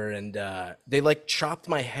whatever, and they like chopped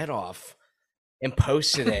my head off and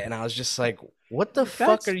posted it, and I was just like, "What the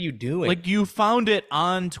fuck are you doing?" Like, you found it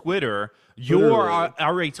on Twitter. You Literally.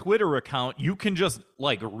 are a Twitter account. You can just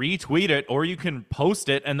like retweet it, or you can post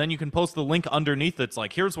it, and then you can post the link underneath. It's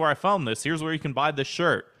like, here's where I found this. Here's where you can buy this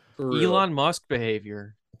shirt. For real. Elon Musk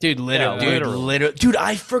behavior. Dude, literally. Dude,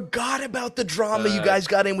 I forgot about the drama you guys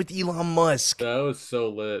got in with Elon Musk. That was so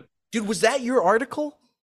lit. Dude, was that your article?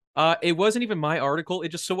 It wasn't even my article. It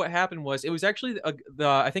just so what happened was it was actually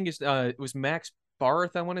I think it was Max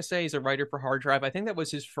Barth. I want to say he's a writer for Hard Drive. I think that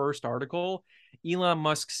was his first article. Elon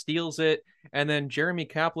Musk steals it, and then Jeremy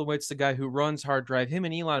Kaplowitz, the guy who runs Hard Drive, him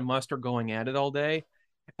and Elon Musk are going at it all day.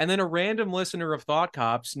 And then a random listener of Thought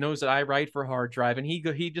Cops knows that I write for Hard Drive, and he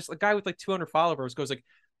just a guy with like 200 followers goes like,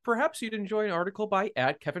 perhaps you'd enjoy an article by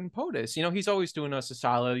 @Kevin POTUS. You know, he's always doing us a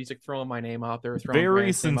solid. He's like throwing my name out there, throwing Very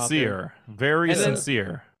Grant's name out there. sincere. Very And then-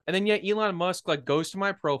 sincere. And then Elon Musk like goes to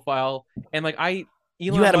my profile, and like Elon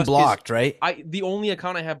You had him Musk blocked, right? the only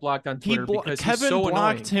account I have blocked on Twitter because Kevin he's so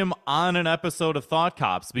blocked annoying. him on an episode of Thought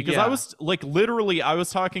Cops because I Yeah. was like, literally, I was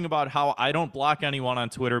talking about how I don't block anyone on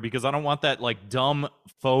Twitter because I don't want that like dumb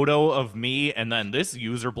photo of me and then this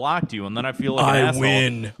user blocked you and then I feel like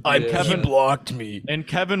an asshole. He blocked me. And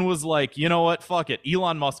Kevin was like, you know what? Fuck it.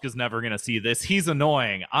 Elon Musk is never going to see this. He's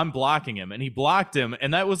annoying. I'm blocking him. And he blocked him.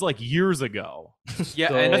 And that was like years ago. Yeah,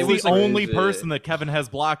 So and That's it the was like, only crazy. person that Kevin has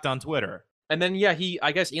blocked on Twitter. and then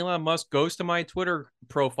I guess Elon Musk goes to my Twitter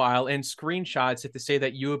profile and screenshots it to say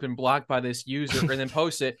that you have been blocked by this user, and then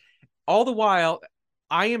posts it. All the while,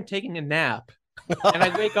 I am taking a nap. And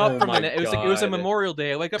I wake up Oh from my it. It was a God. Memorial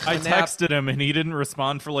Day. I wake up from I a nap. texted him and he didn't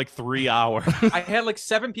respond for like 3 hours. I had like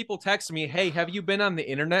 7 people text me, "Hey, have you been on the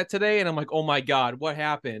internet today?" And I'm like, "Oh my God, what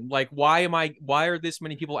happened? Like, why are this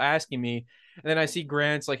many people asking me?" And then I see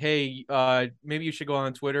Grant's like, "Hey, maybe you should go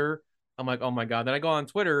on Twitter." I'm like, "Oh my God." Then I go on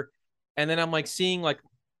Twitter, and then I'm like seeing like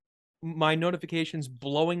my notifications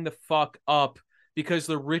blowing the fuck up because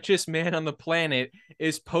the richest man on the planet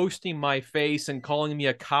is posting my face and calling me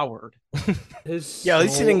a coward. Yeah, at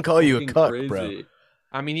least he didn't call you a fucking cuck, bro. crazy.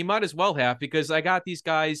 I mean, he might as well have, because I got these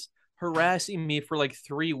guys harassing me for like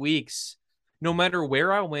 3 weeks. No matter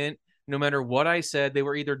where I went, no matter what I said, they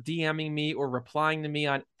were either DMing me or replying to me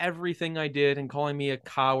on everything I did and calling me a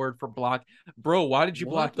coward for block. Bro, why did you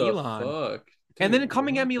block What the Elon? fuck? And Dude, then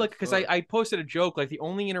coming what at me the like, because fuck? I posted a joke, like the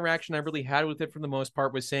only interaction I really had with it for the most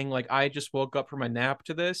part was saying like, I just woke up from a nap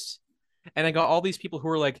to this. And I got all these people who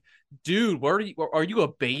are like, dude, are you a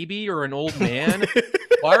baby or an old man?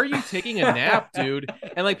 Why are you taking a nap, dude?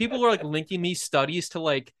 And like people are like linking me studies to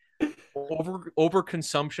like over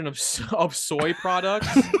consumption of soy products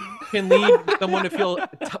can lead someone to feel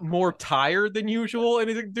more tired than usual. And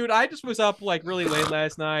he's like, dude, I just was up like really late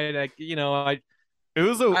last night. Like, It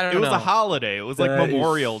was I a don't know. holiday. It was like That is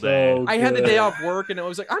Memorial so Day. I had the good. day off work, and I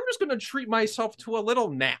was like, I'm just gonna treat myself to a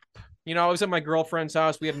little nap. I was at my girlfriend's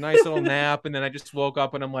house. We had a nice little nap, and then I just woke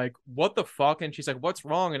up, and I'm like, what the fuck? And she's like, what's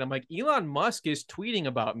wrong? And I'm like, Elon Musk is tweeting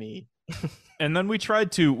about me. And then we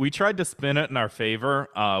tried to spin it in our favor,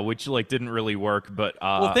 which like didn't really work. But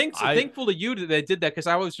Well, thankful to you that they did that, because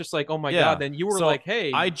I was just like, oh my God. Then you were So like,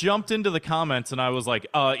 hey. I jumped into the comments and I was like,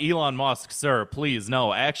 Elon Musk, sir, please,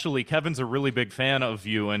 no. Actually, Kevin's a really big fan of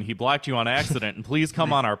you and he blocked you on accident. And please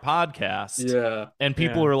come on our podcast. Yeah. And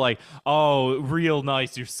people are like, oh, real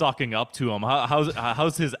nice. You're sucking up to him.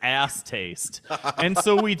 How's his ass taste? And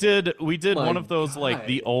so we did My one of those like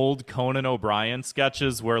the God. old Conan O'Brien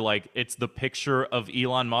sketches where like it's the picture of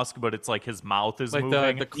Elon Musk, but it's like his mouth is like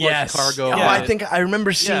moving. the clutch Yes. cargo. Oh, Yeah. I think I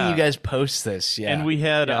remember seeing Yeah. you guys post this. Yeah. And we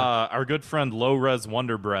had Yeah. our good friend Low Res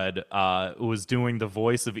Wonderbread was doing the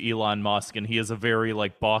voice of Elon Musk, and he has a very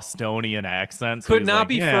like Bostonian accent. So Could he's not like,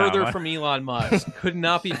 be "Yeah, further my-" from Elon Musk. Could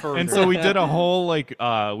not be further. And so we did a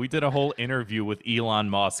whole interview with Elon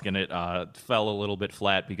Musk, and it fell a little bit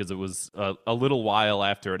flat because it was a little while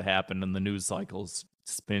after it happened, and the news cycles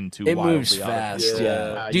spin too It wildly moves out of fast, control.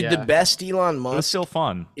 yeah. Dude, the best Elon It was Musk still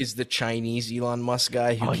fun. is the Chinese Elon Musk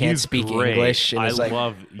guy who can't He's speak great. English. And I is like,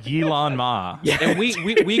 love Elon Ma. yeah. And we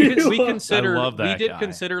considered, I love that we did guy.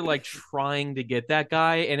 consider like trying to get that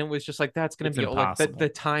guy, and it was just like that's going to be like the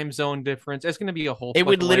time zone difference. It's going to be a whole. It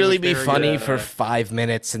would literally be funny yeah. for 5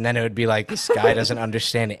 minutes, and then it would be like, this guy doesn't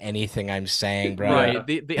understand anything I'm saying, bro. Right.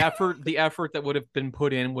 The effort that would have been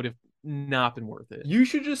put in would have not been worth it. You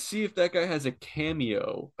should just see if that guy has a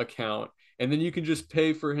Cameo account, and then you can just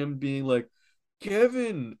pay for him being like,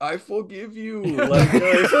 Kevin, I forgive you. Like,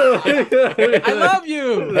 I love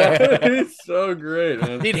you. That is so great,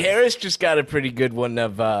 man. Dude, Harris just got a pretty good one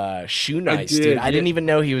of Shoe Nice, dude. I didn't even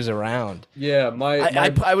know he was around. Yeah,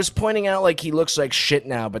 I was pointing out like he looks like shit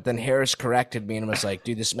now, but then Harris corrected me and was like,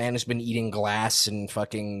 dude, this man has been eating glass and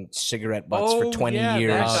fucking cigarette butts for 20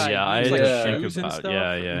 years. Oh, yeah, I like think shoes and about stuff.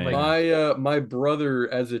 yeah. My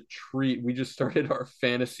brother, as a treat, we just started our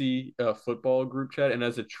fantasy football group chat, and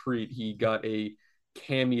as a treat, he got a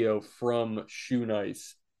Cameo from Shoe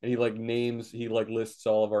Nice, and he lists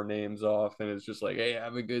all of our names off, and it's just like, hey,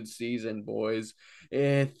 have a good season, boys,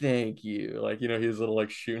 and thank you. Like, his little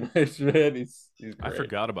like Shoe Nice man. He's great. I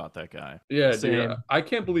forgot about that guy. Yeah, Same. dude, I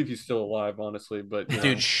can't believe he's still alive, honestly. But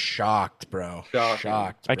Dude, shocked, bro.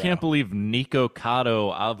 Shocked. I bro. can't believe Nico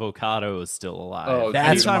Cotto Avocado is still alive. Oh,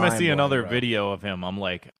 that's anytime I see mind-blowing, another bro. video of him, I'm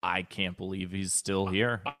like, I can't believe he's still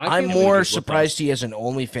here. I'm more surprised he has an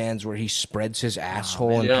OnlyFans where he spreads his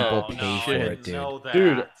asshole and Yeah. people pay for it, dude.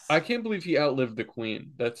 Dude, I can't believe he outlived the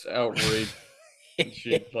Queen. That's outrageous.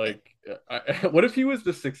 What if he was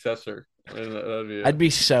the successor? I'd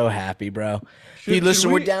be so happy, bro. Dude,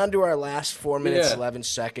 listen, we're down to our last 4 minutes, 11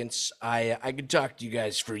 seconds. I could talk to you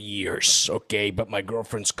guys for years, okay? But my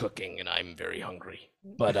girlfriend's cooking, and I'm very hungry.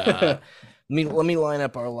 But let me line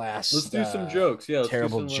up our last. Let's do some jokes. Yeah,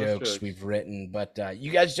 terrible jokes we've written. But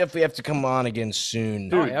you guys definitely have to come on again soon.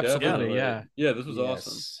 Dude, absolutely, yeah. Yeah, this was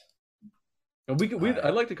awesome. And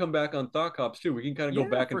I'd like to come back on Thought Cops too. We can kind of go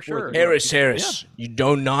back and forth. Harris, you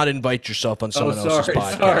do not invite yourself on someone else's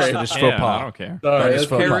podcast. Sorry. It is faux I pas. don't care.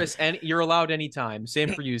 Harris, and you're allowed anytime.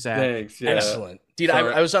 Same for you, Zach. Thanks. Yeah. Excellent. Dude,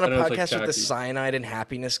 Sorry. I was on a I know it's podcast with the tacky. Cyanide and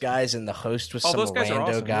Happiness guys, and the host was some those guys are rando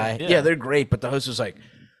awesome, guy. yeah. Yeah, they're great, but the host was like,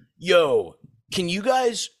 yo, can you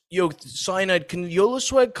guys, Cyanide, can Yola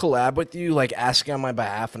Swag collab with you, like asking on my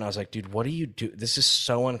behalf? And I was like, dude, what do you do? This is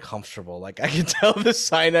so uncomfortable. Like, I can tell the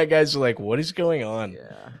Cyanide guys are like, what is going on?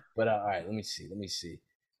 Yeah. But all right, let me see.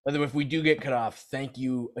 By the way, if we do get cut off, thank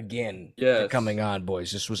you again for Yes. coming on,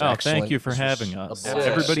 boys. This was excellent. Thank you for This having was us. a blast.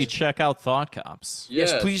 Everybody check out Thought Cops.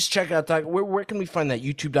 Yes, please check out that. Where can we find that?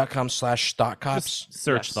 YouTube.com/ThoughtCops. Just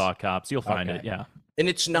search Thought Cops. You'll find it, yeah. And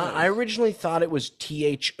it's not. I originally thought it was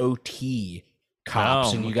THOT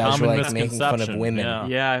cops, No, and you guys were common like making fun of misconception, women. yeah.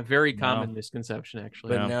 Yeah, very common misconception,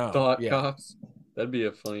 actually. But no, Thought yeah. Cops. That'd be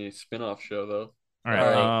a funny spin-off show, though. All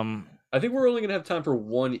right. I think we're only gonna have time for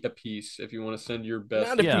one apiece. If you want to send your best,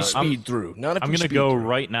 Not if Yeah, we speed through. Not if I'm we going to speed go through.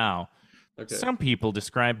 right now. Okay. Some people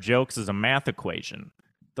describe jokes as a math equation.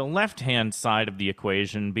 The left-hand side of the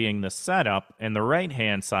equation being the setup and the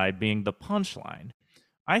right-hand side being the punchline.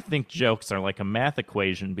 I think jokes are like a math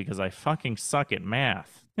equation because I fucking suck at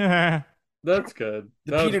math. That's good.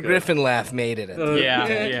 The Peter Griffin laugh made it.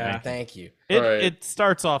 Yeah. Thank you. It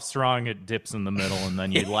starts off strong, it dips in the middle, and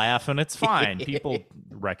then you laugh, and it's fine. People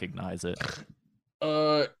recognize it.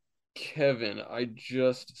 Kevin, I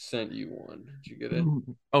just sent you one. Did you get it?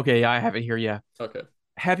 Okay, I have it here. Yeah. Okay.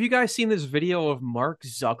 Have you guys seen this video of Mark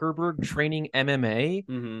Zuckerberg training MMA?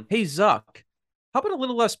 Mm-hmm. Hey, Zuck, how about a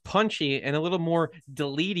little less punchy and a little more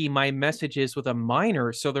deletey my messages with a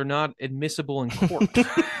minor so they're not admissible in court?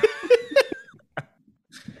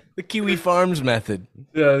 The Kiwi Farms method.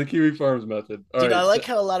 Yeah, the Kiwi Farms method. All Dude, right, I like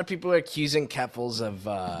how a lot of people are accusing Keppels of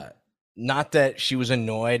not that she was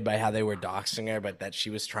annoyed by how they were doxing her, but that she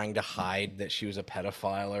was trying to hide that she was a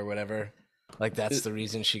pedophile or whatever. Like, that's the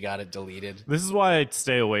reason she got it deleted. This is why I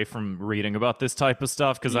stay away from reading about this type of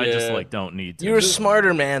stuff, because I just don't need to. You're a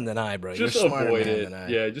smarter man than I, bro. Just You're a smarter avoid man it. than I.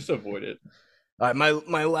 Yeah, just avoid it. All right,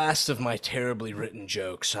 my last of my terribly written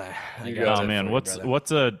jokes. I got Oh it man, for you, brother.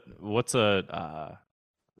 what's a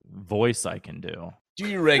voice I can do? Do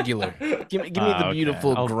you regular? Give me the Okay.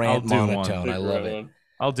 beautiful I'll Grant do one. monotone. I love it.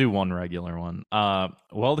 I'll do one regular one.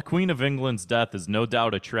 Well, the Queen of England's death is no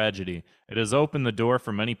doubt a tragedy. It has opened the door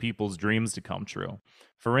for many people's dreams to come true.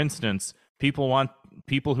 For instance, people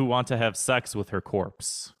who want to have sex with her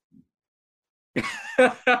corpse.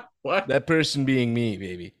 What? That person being me,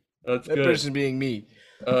 baby. That's That good. person being me.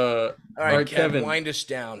 All right, Kevin, wind us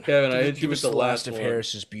down. Kevin, I hit you give with us the the last last of one.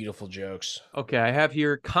 Harris's beautiful jokes. Okay, I have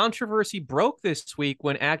here controversy broke this week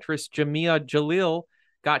when actress Jamia Jalil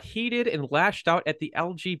got heated and lashed out at the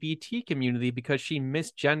LGBT community because she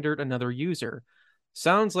misgendered another user.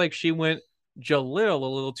 Sounds like she went Jalil a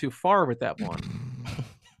little too far with that one.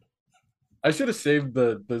 I should have saved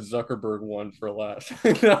the Zuckerberg one for last.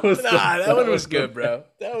 that one was good, bro.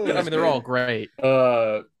 That one was I mean, they're all great.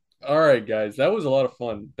 All right, guys, that was a lot of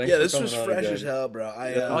fun. Thanks this for was coming fresh on as hell, bro.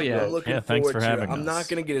 I'm looking thanks forward for to having it. I'm us. not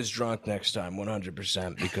gonna get as drunk next time,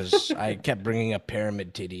 100%, because I kept bringing up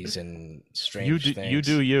pyramid titties and strange things. You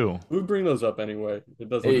do you. We bring those up anyway. It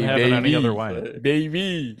doesn't Wouldn't happen any other way.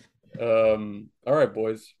 baby. All right,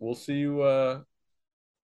 boys. We'll see you.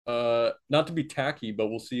 Not to be tacky, but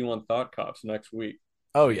we'll see you on Thought Cops next week.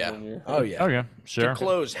 Oh yeah. Oh yeah. Okay, sure. To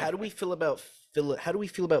close, how do we feel about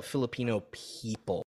Filipino people?